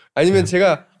 아니면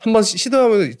제가 한번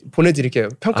시도하면 보내드릴게요.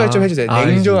 평가 좀 해주세요.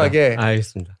 냉정하게.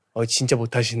 알겠습니다. 진짜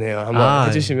못하시네요. 한번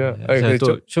해주시면. 제가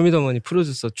또 쇼미더머니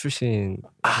프로듀서 출신.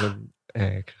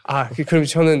 그럼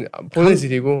저는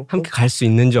보내드리고 함께 갈 수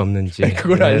있는지 없는지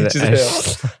그걸 알려주세요.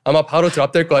 아마 바로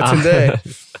드랍될 것 같은데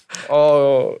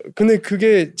근데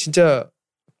그게 진짜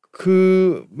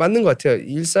맞는 것 같아요.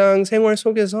 일상생활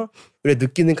속에서 우리가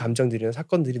느끼는 감정들이나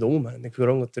사건들이 너무 많은데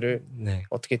그런 것들을 네.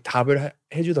 어떻게 답을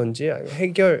해주던지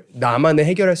나만의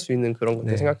해결할 수 있는 그런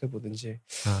것들 네. 생각해 보든지.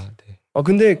 네.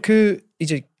 근데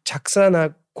이제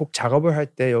작사나 곡 작업을 할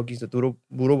때 여기서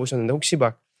물어보셨는데 혹시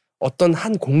막 어떤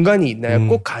한 공간이 있나요?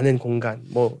 꼭 가는 공간,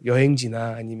 뭐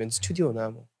여행지나 아니면 스튜디오나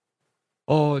뭐.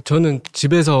 저는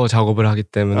집에서 작업을 하기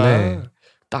때문에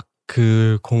딱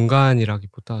그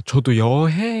공간이라기보다 저도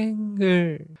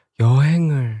여행을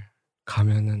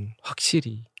가면은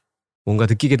확실히 뭔가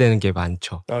느끼게 되는 게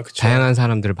많죠. 다양한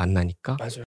사람들을 만나니까.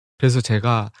 맞아요. 그래서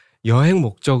제가 여행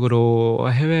목적으로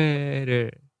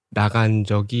해외를 나간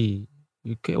적이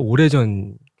꽤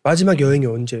오래전. 마지막 여행이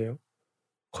언제예요?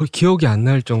 거의 기억이 안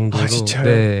날 정도로. 진짜요?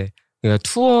 네. 그러니까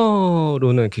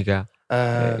투어로는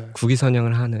국위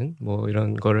선양을 하는 뭐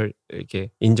이런 거를 이렇게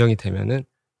인정이 되면은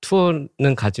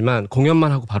투어는 가지만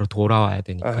공연만 하고 바로 돌아와야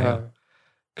되니까요.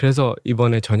 그래서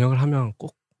이번에 전역을 하면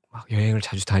꼭 막 여행을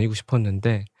자주 다니고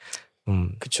싶었는데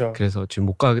그쵸. 그래서 지금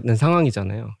못 가는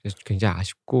상황이잖아요. 그래서 굉장히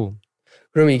아쉽고.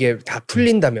 그러면 이게 다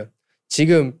풀린다면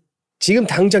지금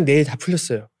당장 내일 다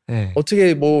풀렸어요. 네.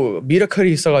 어떻게 뭐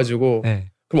미라클이 있어가지고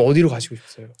네. 그럼 어디로 가시고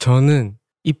싶어요? 저는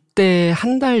입대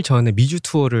한 달 전에 미주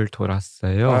투어를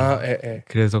돌았어요.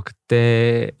 그래서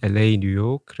그때 LA,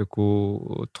 뉴욕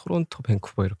그리고 토론토,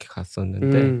 밴쿠버 이렇게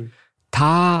갔었는데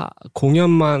다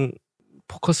공연만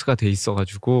포커스가 돼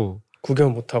있어가지고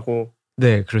구경 못하고.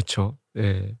 네, 그렇죠.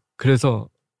 네, 그래서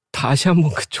다시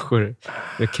한번 그쪽을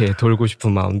이렇게 돌고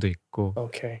싶은 마음도 있고.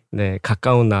 네,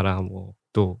 가까운 나라 뭐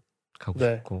또 가고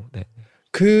싶고. 네.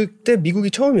 그때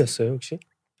미국이 처음이었어요, 혹시?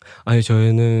 아니,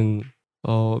 저희는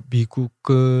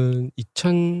미국은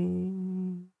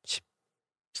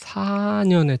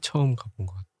 2014년에 처음 가본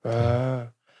것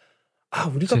같아요.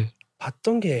 우리가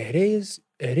봤던 게 LA에서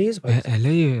봤어요.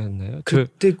 LA였나요?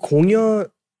 그때 공연.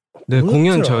 네,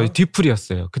 공연 저희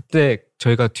뒤풀이였어요. 그때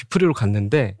저희가 뒤풀이로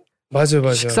갔는데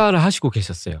맞아요. 식사를 하시고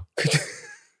계셨어요.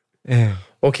 네.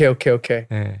 오케이.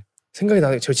 네. 생각이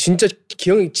나네. 저 진짜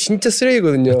기억이 진짜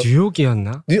쓰레기거든요.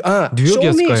 뉴욕이었나?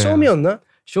 뉴욕이었을 거예요. 쇼미였나?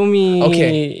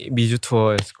 쇼미 미주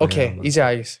투어였을 거예요. 오케이, 이제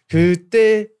알겠어.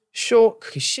 그때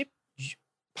그게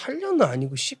 18년은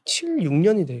아니고 17,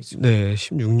 6년이 돼 있어요. 네,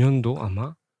 16년도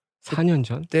아마 4년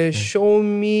전. 그때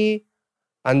쇼미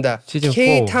안다. 시즌 4.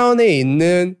 K-타운에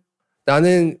있는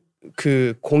나는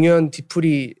그 공연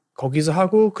뒤풀이 거기서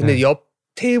하고 근데 옆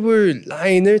테이블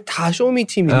라인을 다 쇼미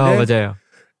팀인데 맞아요.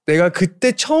 내가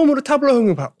그때 처음으로 타블로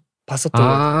형을 봤었던 것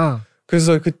같아요.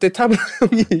 그래서 그때 타블로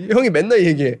형이 맨날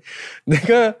얘기해.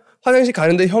 내가 화장실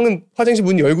가는데 형은 화장실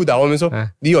문 열고 나오면서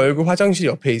네 얼굴 화장실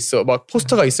옆에 있어. 막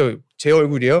포스터가 있어. 제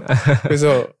얼굴이요.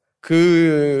 그래서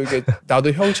그게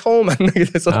나도 형 처음 만나게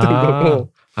됐었던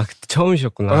거고. 그때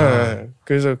처음이셨구나. 네.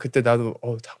 그래서 그때 나도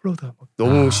타블로다. 막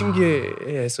너무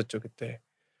신기했었죠 그때.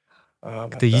 그때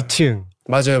맞다. 2층.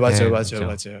 맞아요.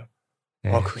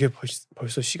 네. 그게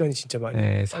벌써 시간이 진짜 많이.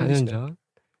 네, 4년 전.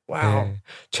 와우. 네.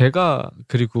 제가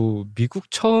그리고 미국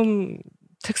처음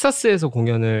텍사스에서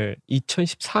공연을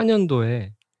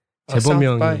 2014년도에 재범이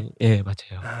형이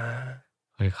맞아요.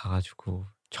 거기 가가지고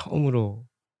처음으로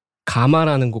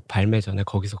가마라는 곡 발매 전에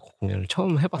거기서 공연을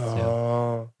처음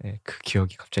해봤어요. 네, 그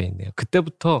기억이 갑자기 있네요.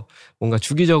 그때부터 뭔가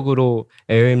주기적으로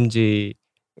AOMG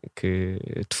그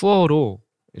투어로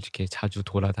이렇게 자주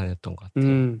돌아다녔던 것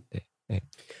같아요. 네.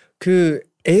 그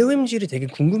AOMG를 되게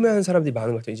궁금해하는 사람들이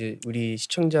많은 것 같아요. 이제 우리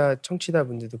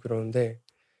청취자분들도 그러는데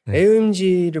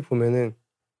AOMG를 보면은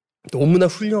너무나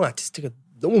훌륭한 아티스트가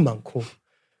너무 많고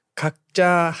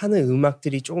각자 하는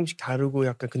음악들이 조금씩 다르고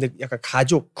근데 약간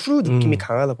가족 크루 느낌이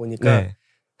강하다 보니까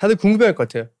다들 궁금해할 것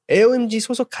같아요. AOMG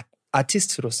소속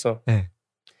아티스트로서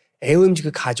AOMG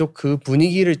그 가족 그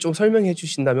분위기를 좀 설명해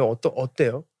주신다면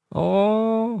어때요?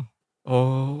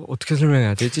 어떻게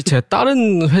설명해야 되지? 제가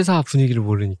다른 회사 분위기를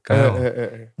모르니까요.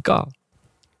 그러니까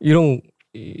이런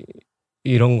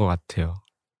것 같아요.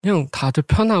 그냥 다들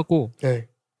편하고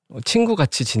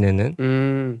친구같이 지내는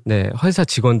회사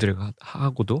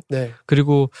직원들하고도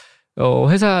그리고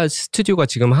회사 스튜디오가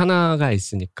지금 하나가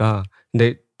있으니까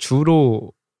근데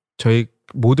주로 저희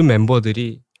모든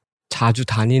멤버들이 자주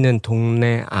다니는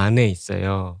동네 안에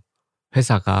있어요.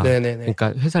 회사가.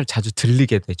 그러니까 회사를 자주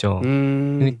들리게 되죠.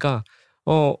 그러니까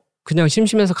그냥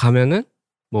심심해서 가면은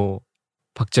뭐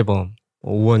박재범,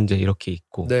 오원재 이렇게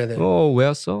있고 왜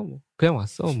왔어? 그냥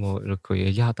왔어. 뭐 이렇게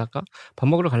얘기하다가 밥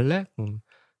먹으러 갈래?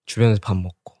 주변에서 밥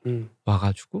먹고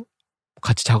와가지고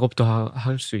같이 작업도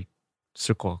할 수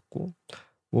있을 것 같고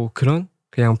뭐 그런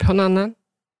그냥 편안한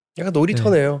약간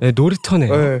놀이터네요. 네,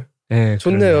 놀이터네요. 좋네요,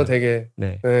 그러네요. 되게.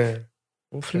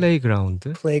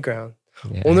 플레이그라운드.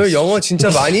 네. 오늘 영어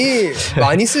진짜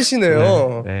많이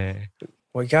쓰시네요. 네.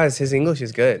 Well, guys, his English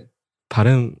is good.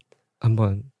 발음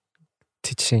한번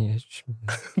티칭 해주시면.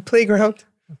 Playground.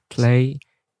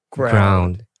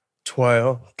 Playground.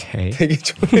 좋아요. 오케이. 되게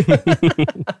좋아요.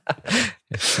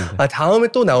 다음에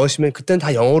또 나오시면 그때는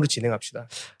다 영어로 진행합시다.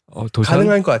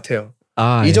 가능할 것 같아요.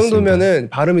 이 정도면은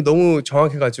발음이 너무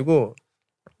정확해가지고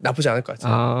나쁘지 않을 것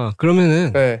같아요.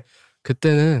 그러면은 네.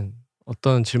 그때는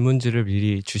어떤 질문지를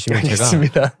미리 주시면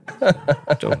알겠습니다.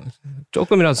 제가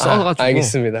조금이라도 써가지고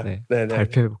알겠습니다. 네,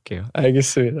 발표해 볼게요.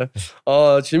 알겠습니다.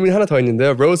 질문이 하나 더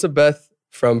있는데요. Rosabeth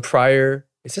from Pryor.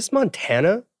 Is this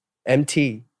Montana?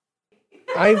 MT.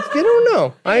 I don't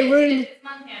know. I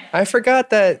forgot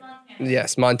that.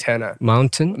 Yes, Montana.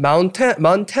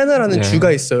 Montana라는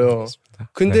주가 있어요.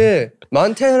 근데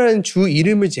몬타나라는 주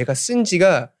이름을 제가 쓴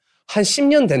지가 한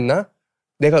 10년 됐나?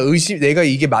 내가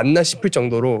이게 맞나 싶을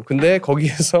정도로. 근데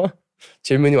거기에서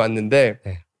질문이 왔는데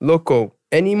Loco,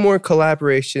 any more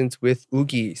collaborations with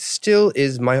Oogie? Still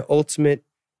is my ultimate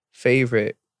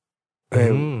favorite.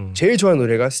 제일 좋아하는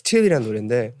노래가 Still이라는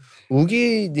노래인데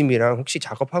우기님이랑 혹시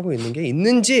작업하고 있는 게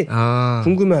있는지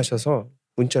궁금해하셔서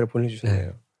문자를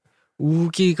보내주셨네요.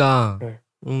 우기가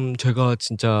제가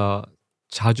진짜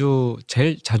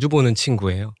제일 자주 보는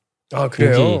친구예요. 아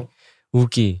그래요?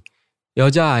 우기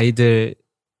여자 아이들의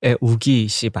우기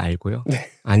씨 말고요. 네.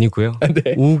 아니고요.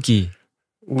 네. 우기.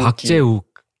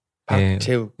 박재욱.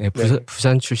 박재욱. 네,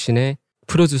 부산 출신의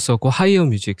프로듀서고 하이어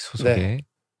뮤직 소속의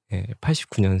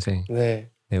 89년생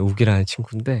우기라는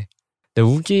친구인데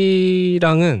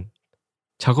우기랑은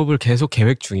작업을 계속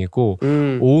계획 중이고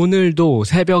오늘도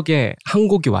새벽에 한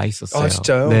곡이 와 있었어요. 아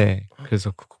진짜요? 네.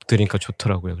 그래서 그 곡 들으니까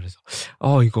좋더라고요. 그래서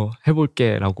이거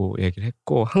해볼게 라고 얘기를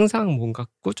했고 항상 뭔가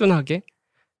꾸준하게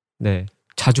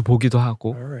자주 보기도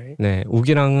하고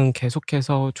우기랑은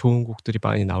계속해서 좋은 곡들이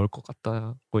많이 나올 것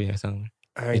같다고 예상을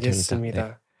알겠습니다.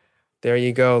 네. There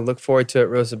you go. Look forward to it,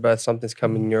 Rosabeth. Something's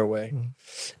coming your way.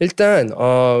 일단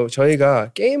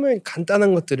저희가 게임을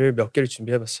간단한 것들을 몇 개를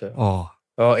준비해봤어요.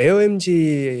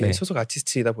 AOMG 소속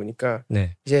아티스트이다 보니까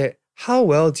이제 How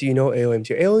well do you know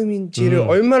AOMG? AOMG를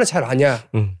얼마나 잘 아냐?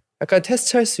 약간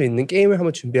테스트할 수 있는 게임을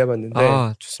한번 준비해봤는데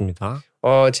좋습니다.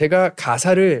 제가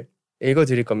가사를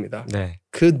읽어드릴 겁니다.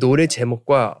 그 노래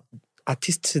제목과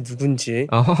아티스트 누군지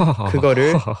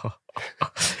그거를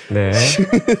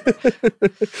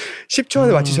 10초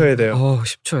안에 맞히셔야 돼요.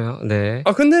 10초요? 네.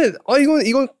 근데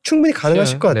이건 충분히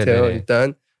가능하실 것 같아요. 네네.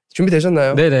 일단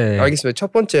준비되셨나요? 네네. 알겠습니다.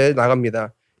 첫 번째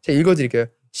나갑니다. 제가 읽어드릴게요.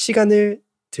 시간을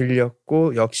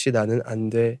들렸고 역시 나는 안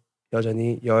돼.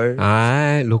 여전히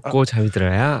로꼬 잠이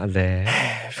들어야. 네.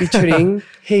 피처링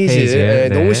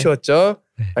헤이즈. 너무 쉬웠죠?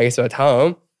 알겠습니다.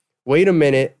 다음. Wait a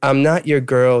minute, I'm not your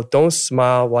girl. Don't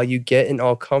smile while you getting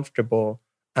all comfortable.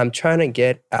 I'm trying to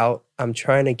get out. I'm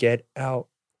trying to get out.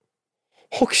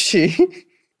 혹시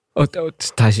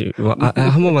다시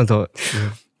한 번만 더.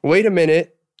 Wait a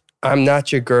minute, I'm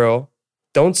not your girl.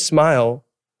 Don't smile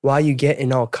while you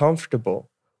getting all comfortable.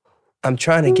 I'm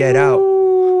trying to get out.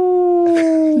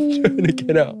 trying to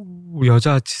get out.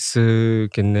 여자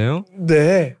아티스트겠네요?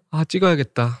 네.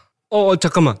 찍어야겠다.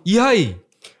 잠깐만. 이하이.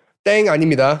 땡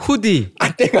아닙니다. 후디.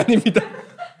 땡 아닙니다.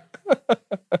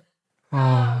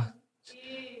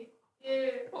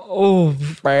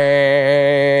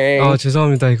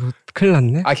 죄송합니다. 이거 큰일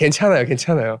났네.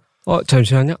 괜찮아요.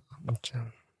 잠시만요.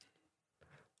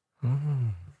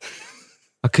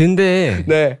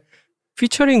 근데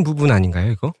피처링 부분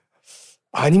아닌가요, 이거?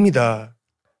 아닙니다.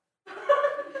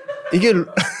 이게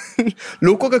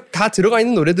로꼬가 다 들어가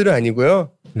있는 노래들은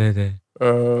아니고요. 네네.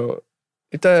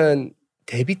 일단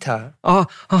데비타.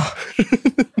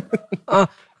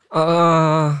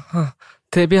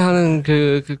 데뷔하는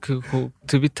그 곡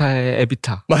드비타의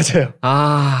에비타. 맞아요.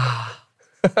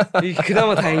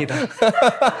 그나마 다행이다.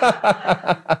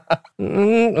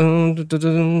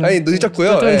 아니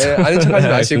늦었고요. 아는 척하지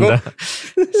마시고.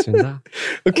 알겠습니다.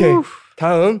 오케이.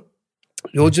 다음.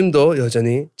 요즘도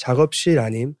여전히 작업실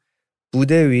아님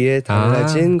무대 위에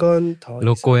달라진 건 더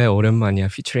로꼬의 오랜만이야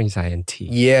피처링 사이언티.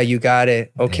 Yeah, you got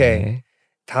it. 오케이.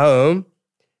 다음.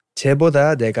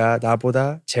 쟤보다 내가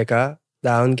나보다 제가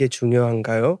나은 게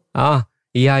중요한가요?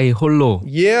 이 아이 홀로.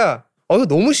 Yeah.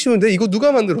 너무 쉬운데? 이거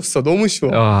누가 만들었어? 너무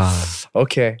쉬워.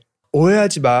 오케이.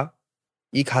 오해하지 마.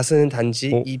 이 가사는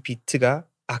단지 이 비트가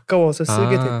아까워서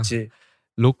쓰게 됐지.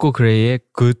 로꼬 그레이의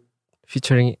Good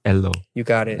featuring Ello. You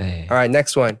got it. Alright,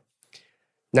 next one.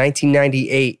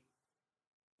 1998.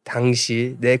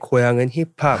 당시 내 고향은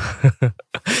힙합.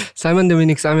 사이먼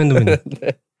도미닉.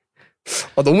 네.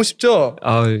 너무 쉽죠?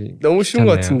 너무 쉬운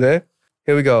것 같은데.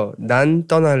 Here we go. 난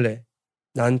떠날래.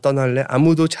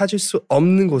 아무도 찾을 수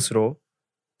없는 곳으로.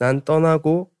 난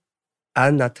떠나고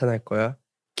안 나타날 거야.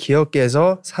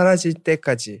 기억에서 사라질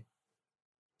때까지.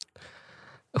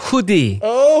 후디.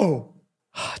 오!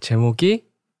 제목이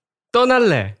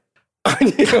떠날래.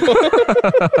 아니에요.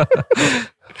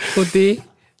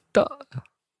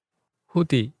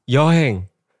 후디 여행.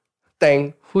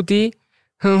 땡. 후디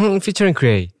featuring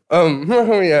Gray.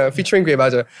 yeah, featuring Gray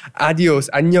맞아요. Adios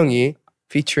안녕히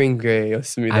featuring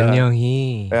Gray였습니다.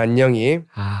 안녕히. 네, 안녕히.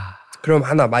 그럼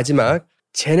하나 마지막.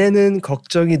 쟤네는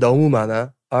걱정이 너무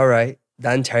많아. Alright,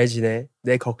 난 잘 지내.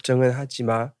 내 걱정은 하지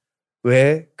마.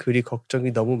 왜 그리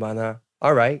걱정이 너무 많아?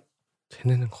 Alright.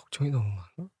 쟤네는 걱정이 너무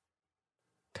많아?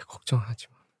 내 걱정하지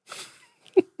마.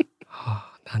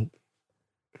 난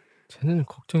쟤네는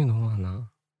걱정이 너무 많아.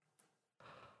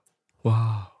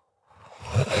 와.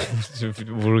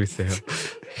 모르겠어요.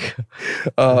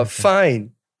 Fine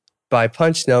by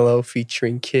Punchnello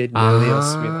featuring Kid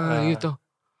Nearly였습니다. 이게 또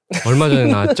얼마 전에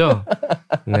나왔죠?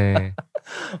 네.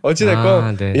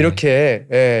 어찌됐건 이렇게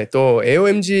예, 또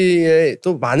AOMG에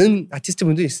또 많은 아티스트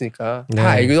분들이 있으니까 다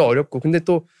알기도 어렵고 근데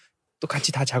또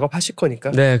같이 다 작업하실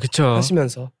거니까 네, 그렇죠.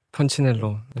 하시면서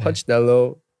펀치넬로,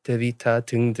 데비타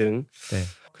등등. 네.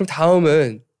 그럼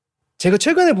다음은 제가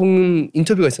최근에 본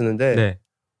인터뷰가 있었는데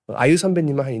아이유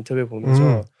선배님을 한 인터뷰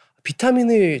보면서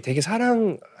비타민을 되게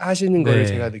사랑하시는 걸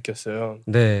제가 느꼈어요.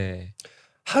 네.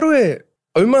 하루에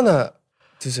얼마나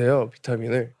드세요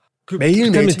비타민을?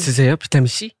 매일 비타민 드세요? 비타민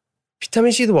C?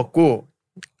 비타민 C도 먹고.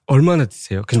 얼마나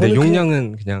드세요? 근데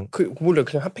용량은 그냥 몰라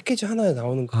그냥 한 패키지 하나에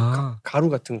나오는 거 가루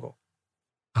같은 거.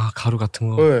 가루 같은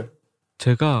거. 네.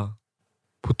 제가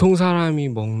보통 사람이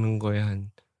먹는 거에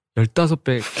한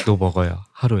 15배도 먹어요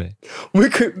하루에. 왜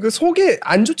그 속에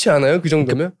안 좋지 않아요? 그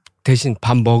정도면? 대신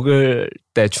밥 먹을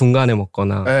때 중간에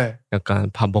먹거나 약간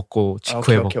밥 먹고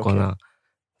직후에 먹거나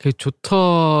그게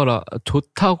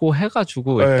좋다고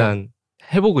해가지고 일단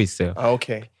해보고 있어요.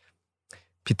 오케이.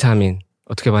 비타민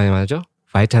어떻게 많이 말하죠?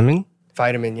 바이타민,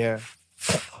 yeah.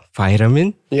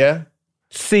 바이타민, yeah.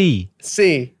 C.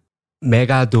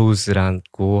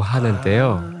 메가도즈라고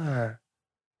하는데요.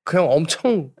 그냥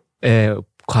엄청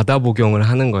과다 복용을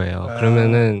하는 거예요.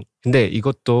 그러면은 근데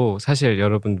이것도 사실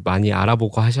여러분 많이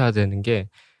알아보고 하셔야 되는 게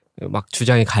막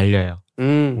주장이 갈려요.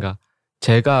 그러니까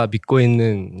제가 믿고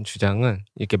있는 주장은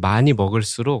이렇게 많이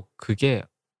먹을수록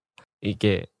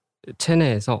이게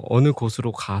체내에서 어느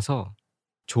곳으로 가서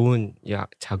좋은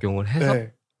작용을 해서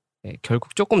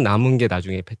결국 조금 남은 게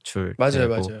나중에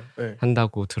배출되고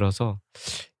한다고 들어서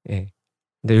근데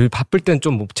여기 바쁠 땐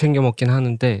좀 못 챙겨 먹긴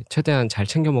하는데 최대한 잘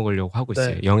챙겨 먹으려고 하고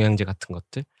있어요. 영양제 같은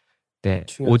것들.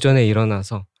 오전에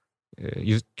일어나서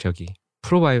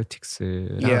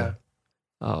프로바이오틱스랑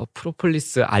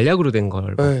프로폴리스 알약으로 된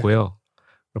걸 먹고요.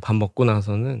 밥 먹고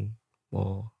나서는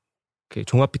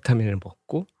종합 비타민을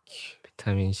먹고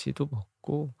비타민 C도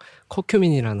먹고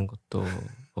커큐민이라는 것도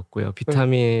먹고요.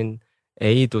 비타민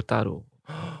A도 따로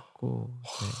먹고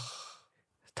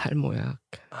탈모약.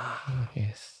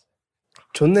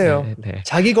 좋네요.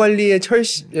 자기 관리에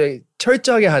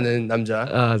철저하게 하는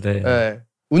남자.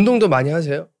 운동도 많이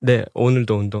하세요? 네,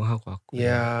 오늘도 운동하고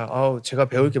왔고요. 제가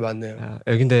배울 게 많네요.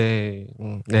 근데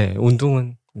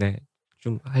운동은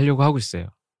좀 하려고 하고 있어요.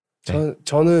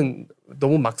 저는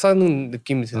너무 막 사는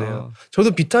느낌이 드네요.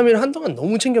 저도 비타민 한동안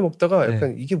너무 챙겨 먹다가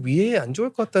약간 이게 위에 안 좋을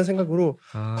것 같다는 생각으로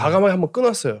과감하게 한번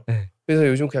끊었어요. 그래서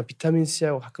요즘 그냥 비타민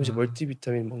C하고 가끔씩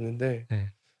멀티비타민 먹는데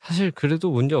사실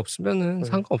그래도 문제 없으면은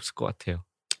상관없을 것 같아요.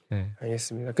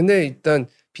 알겠습니다. 근데 일단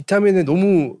비타민을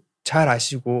너무 잘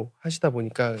아시고 하시다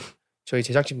보니까 저희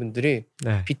제작진분들이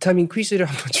비타민 퀴즈를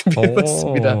한번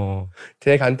준비해봤습니다.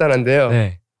 되게 간단한데요.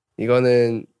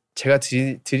 이거는 제가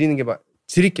드리는 게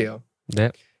드릴게요.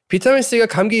 비타민 C가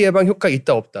감기 예방 효과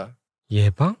있다 없다?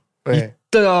 예방?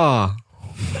 있다.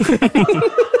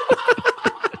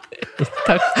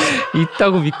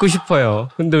 있다고 믿고 싶어요.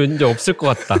 근데 왠지 없을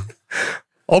것 같다.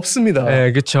 없습니다.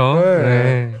 그렇죠.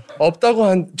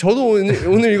 없다고 저도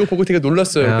오늘 이거 보고 되게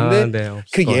놀랐어요. 근데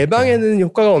그 예방에는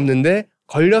효과가 없는데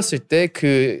걸렸을 때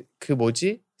그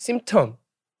뭐지? 심텀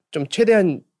좀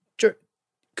최대한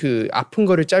그 아픈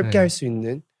거를 짧게 할 수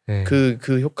있는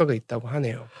그 효과가 있다고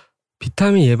하네요.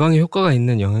 비타민 예방에 효과가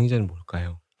있는 영양제는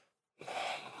뭘까요?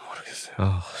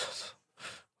 모르겠어요.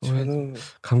 저는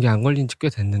감기 안 걸린 지 꽤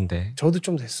됐는데. 저도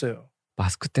좀 됐어요.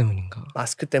 마스크 때문인가?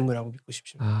 마스크 때문이라고 믿고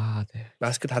싶습니다.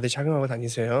 마스크 다들 착용하고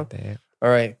다니세요.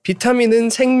 Alright. 비타민은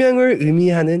생명을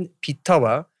의미하는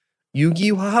비타와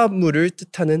유기화합물을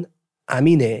뜻하는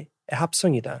아미네의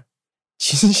합성이다.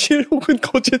 진실 혹은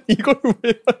거짓 이걸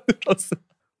왜 만들었어?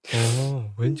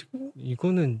 왠지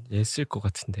이거는 예스일 것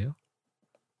같은데요?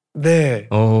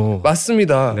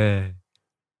 맞습니다.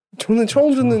 저도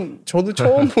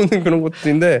처음 보는 그런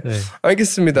것들인데 네.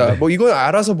 알겠습니다. 네. 뭐 이건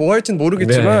알아서 뭐 할지는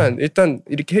모르겠지만 일단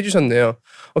이렇게 해주셨네요.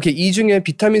 오케이, 이 중에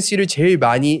비타민 C를 제일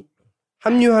많이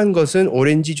함유한 것은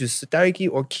오렌지 주스, 딸기,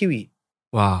 키위.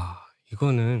 와,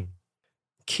 이거는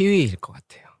키위일 것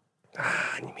같아요.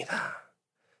 아닙니다.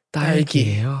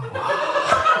 딸기예요.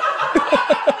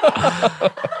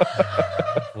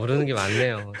 모르는 게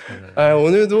많네요. 저는.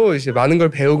 오늘도 이제 많은 걸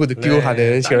배우고 느끼고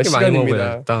가는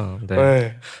시간입니다.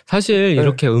 네. 사실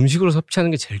이렇게 음식으로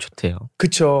섭취하는 게 제일 좋대요.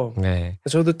 그쵸. 네.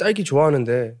 저도 딸기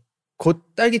좋아하는데 곧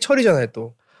딸기 철이잖아요,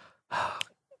 또.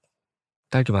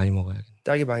 딸기 많이 먹어야겠네.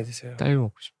 딸기 많이 드세요. 딸기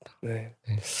먹고 싶다. 네.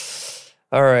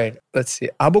 Alright, let's see.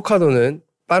 아보카도는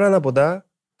바나나보다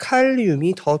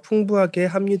칼륨이 더 풍부하게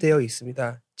함유되어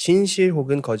있습니다. 진실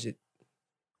혹은 거짓?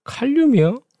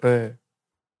 칼륨이요? 네.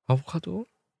 아보카도?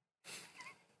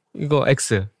 이거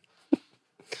X.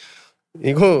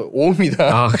 이거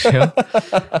O입니다. 아, 그래요?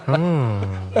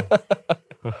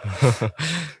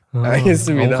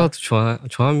 알겠습니다. 아보카도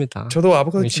좋아합니다. 저도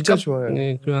아보카도 진짜 좋아해요.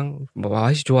 네, 그냥 뭐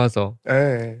맛이 좋아서.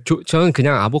 네. 저는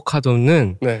그냥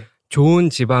아보카도는 네. 좋은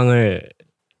지방을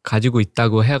가지고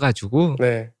있다고 해가지고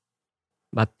네.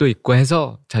 맛도 있고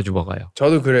해서 자주 먹어요.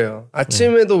 저도 그래요.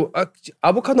 아침에도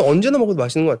아보카도 언제나 먹어도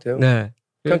맛있는 것 같아요. 네.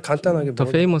 그냥 간단하게 더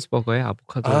페이머스 버거에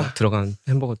아보카도 들어간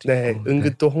햄버거도 네, 있고.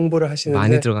 은근 또 홍보를 하시는데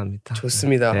많이 들어갑니다.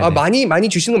 좋습니다. 네. 많이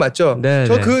주시는 거 맞죠? 네.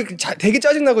 저 되게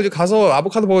짜증나고 가서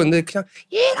아보카도 먹었는데 그냥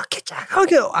이렇게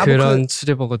작게 그런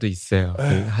수제버거도 있어요.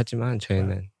 네. 하지만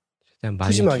저희는 그냥 많이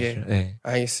푸짐하게. 네.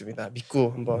 알겠습니다.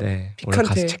 믿고 한번 네. 오늘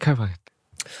가서 체크해봐야겠다.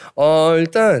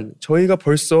 일단 저희가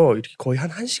벌써 이렇게 거의 한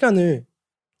 1시간을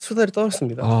수다를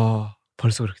떨었습니다.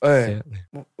 벌써 그렇게 됐어요? 네.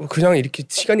 뭐 그냥 이렇게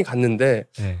시간이 갔는데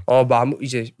네.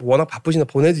 이제 워낙 바쁘시나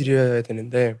보내드려야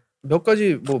되는데 몇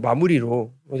가지 뭐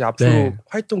마무리로 이제 앞으로 네.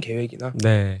 활동 계획이나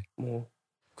뭐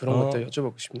그런 것들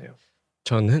여쭤보고 싶네요.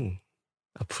 저는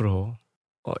앞으로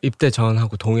입대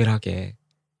전하고 동일하게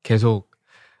계속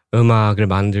음악을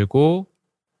만들고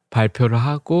발표를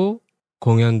하고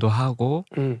공연도 하고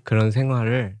그런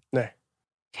생활을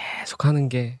계속 하는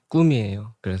게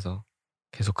꿈이에요. 그래서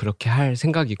계속 그렇게 할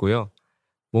생각이고요.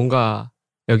 뭔가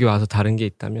여기 와서 다른 게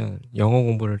있다면 영어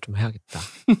공부를 좀 해야겠다.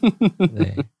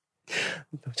 네.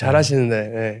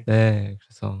 잘하시는데. 네.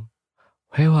 그래서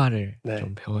회화를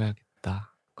좀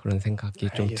배워야겠다. 그런 생각이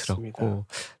좀 들었고.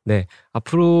 네.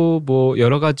 앞으로 뭐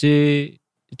여러 가지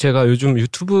제가 요즘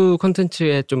유튜브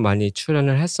콘텐츠에 좀 많이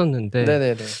출연을 했었는데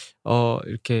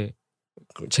이렇게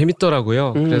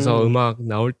재밌더라고요. 그래서 음악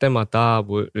나올 때마다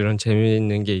뭐 이런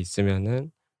재미있는 게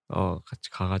있으면은 같이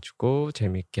가가지고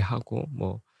재밌게 하고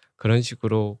뭐 그런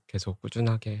식으로 계속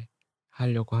꾸준하게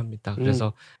하려고 합니다.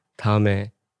 그래서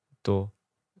다음에 또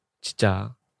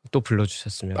진짜 또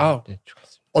불러주셨으면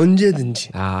좋겠습니다.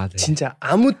 언제든지. 진짜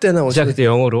아무 때나 오셔도. 진짜 그때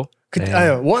영어로.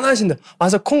 원하시는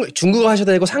와서 중국어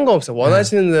하셔도 되고 상관없어요.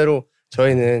 원하시는 대로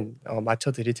저희는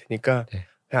맞춰드릴 테니까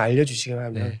그냥 알려주시기만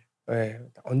하면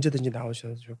언제든지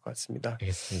나오셔도 좋을 것 같습니다.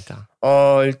 알겠습니다.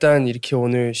 일단 이렇게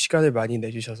오늘 시간을 많이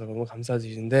내주셔서 너무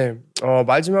감사드리는데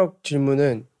마지막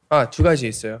질문은 2가지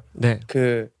있어요. 네.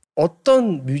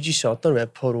 어떤 뮤지션, 어떤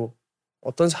래퍼로,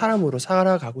 어떤 사람으로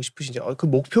살아가고 싶으신지, 그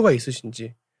목표가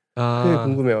있으신지 그게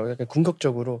궁금해요. 약간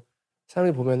궁극적으로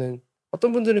사람이 보면은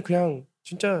어떤 분들은 그냥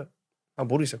진짜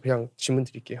모르겠어요. 그냥 질문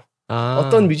드릴게요.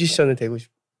 어떤 뮤지션을 되고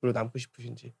남고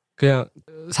싶으신지. 그냥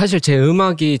사실 제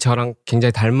음악이 저랑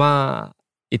굉장히 닮아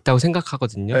있다고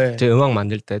생각하거든요. 제 음악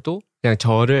만들 때도 그냥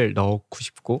저를 넣고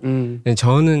싶고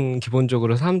저는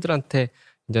기본적으로 사람들한테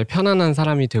이제 편안한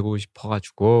사람이 되고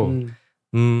싶어가지고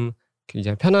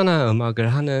이제 편안한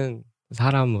음악을 하는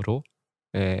사람으로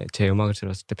제 음악을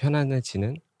들었을 때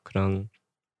편안해지는 그런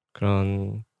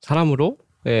사람으로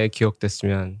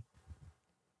기억됐으면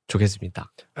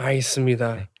좋겠습니다.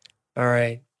 알겠습니다.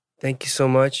 Alright, thank you so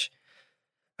much.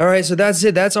 Alright, so that's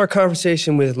it. That's our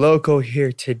conversation with Loco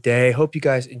here today. Hope you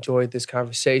guys enjoyed this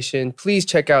conversation. Please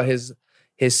check out his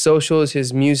socials,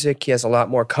 his music. He has a lot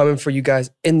more coming for you guys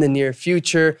in the near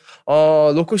future.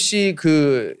 로코 씨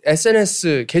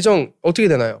SNS 계정 어떻게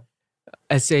되나요?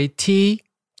 SATGOTLOCO.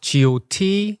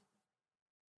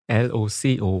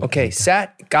 오케이,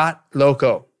 Sat Got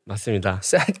Loco. 맞습니다.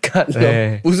 Sat Got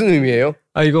Loco. 무슨 의미예요?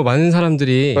 이거 많은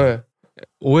사람들이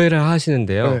오해를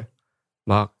하시는데요.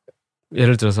 막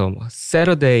예를 들어서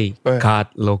Saturday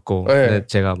Got Loco.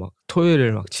 제가 막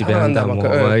토요일을 막 지배한다 뭐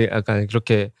약간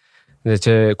그렇게. 근데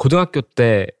제 고등학교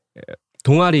때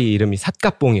동아리 이름이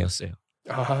삿갓봉이었어요.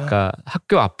 그러니까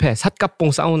학교 앞에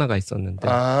삿갓봉 사우나가 있었는데,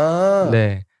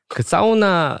 그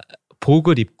사우나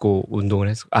복을 입고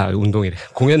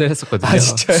공연을 했었거든요.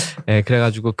 진짜요? 네,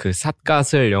 그래가지고 그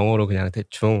삿갓을 영어로 그냥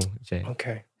대충 이제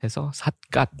해서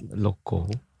삿갓 로코.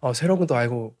 새로운 것도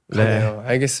알고 가네요. 네.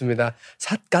 알겠습니다.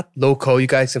 삿갓 Loco. You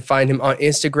guys can find him on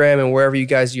Instagram and wherever you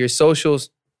guys do your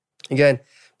socials. Again,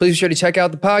 please be sure to check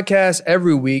out the podcast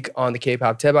every week on the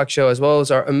K-Pop Daebak Show, as well as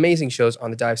our amazing shows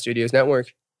on the Dive Studios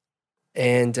Network.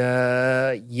 And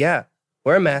yeah,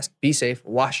 wear a mask, be safe,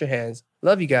 wash your hands.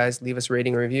 Love you guys. Leave us a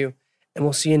rating and review. And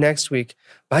we'll see you next week.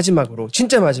 마지막으로,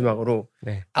 진짜 마지막으로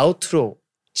네. 아우트로,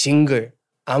 징글,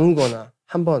 아무거나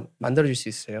한번 만들어줄 수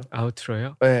있어요?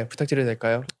 아우트로요? 네, 부탁드려도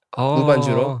될까요?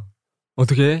 무반주로.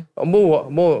 어떻게?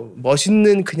 뭐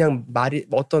멋있는 그냥 말이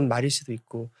어떤 말일 수도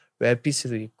있고 랩일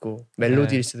수도 있고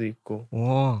멜로디일 수도 있고.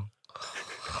 와,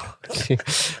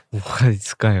 뭐가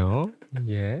있을까요?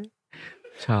 예.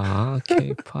 자,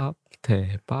 K-팝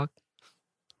대박.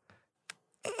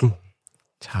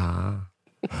 자,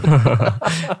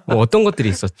 뭐 어떤 것들이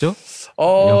있었죠?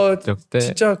 역대.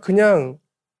 진짜 그냥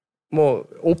뭐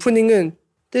오프닝은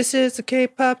This is the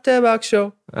K-pop 대박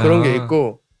쇼 그런 게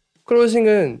있고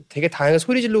클로징은 되게 다양한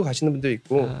소리 지르고 가시는 분도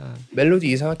있고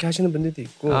멜로디 이상하게 하시는 분들도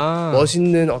있고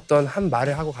멋있는 어떤 한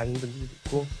말을 하고 가는 분들도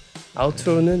있고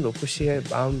아우트로는 로코 씨의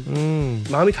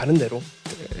마음이 가는 대로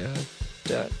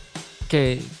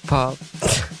K-pop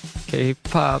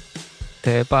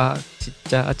대박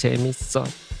진짜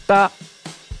재밌었다.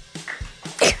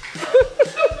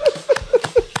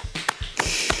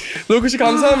 로코 씨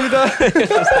감사합니다.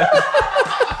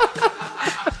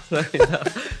 감사합니다.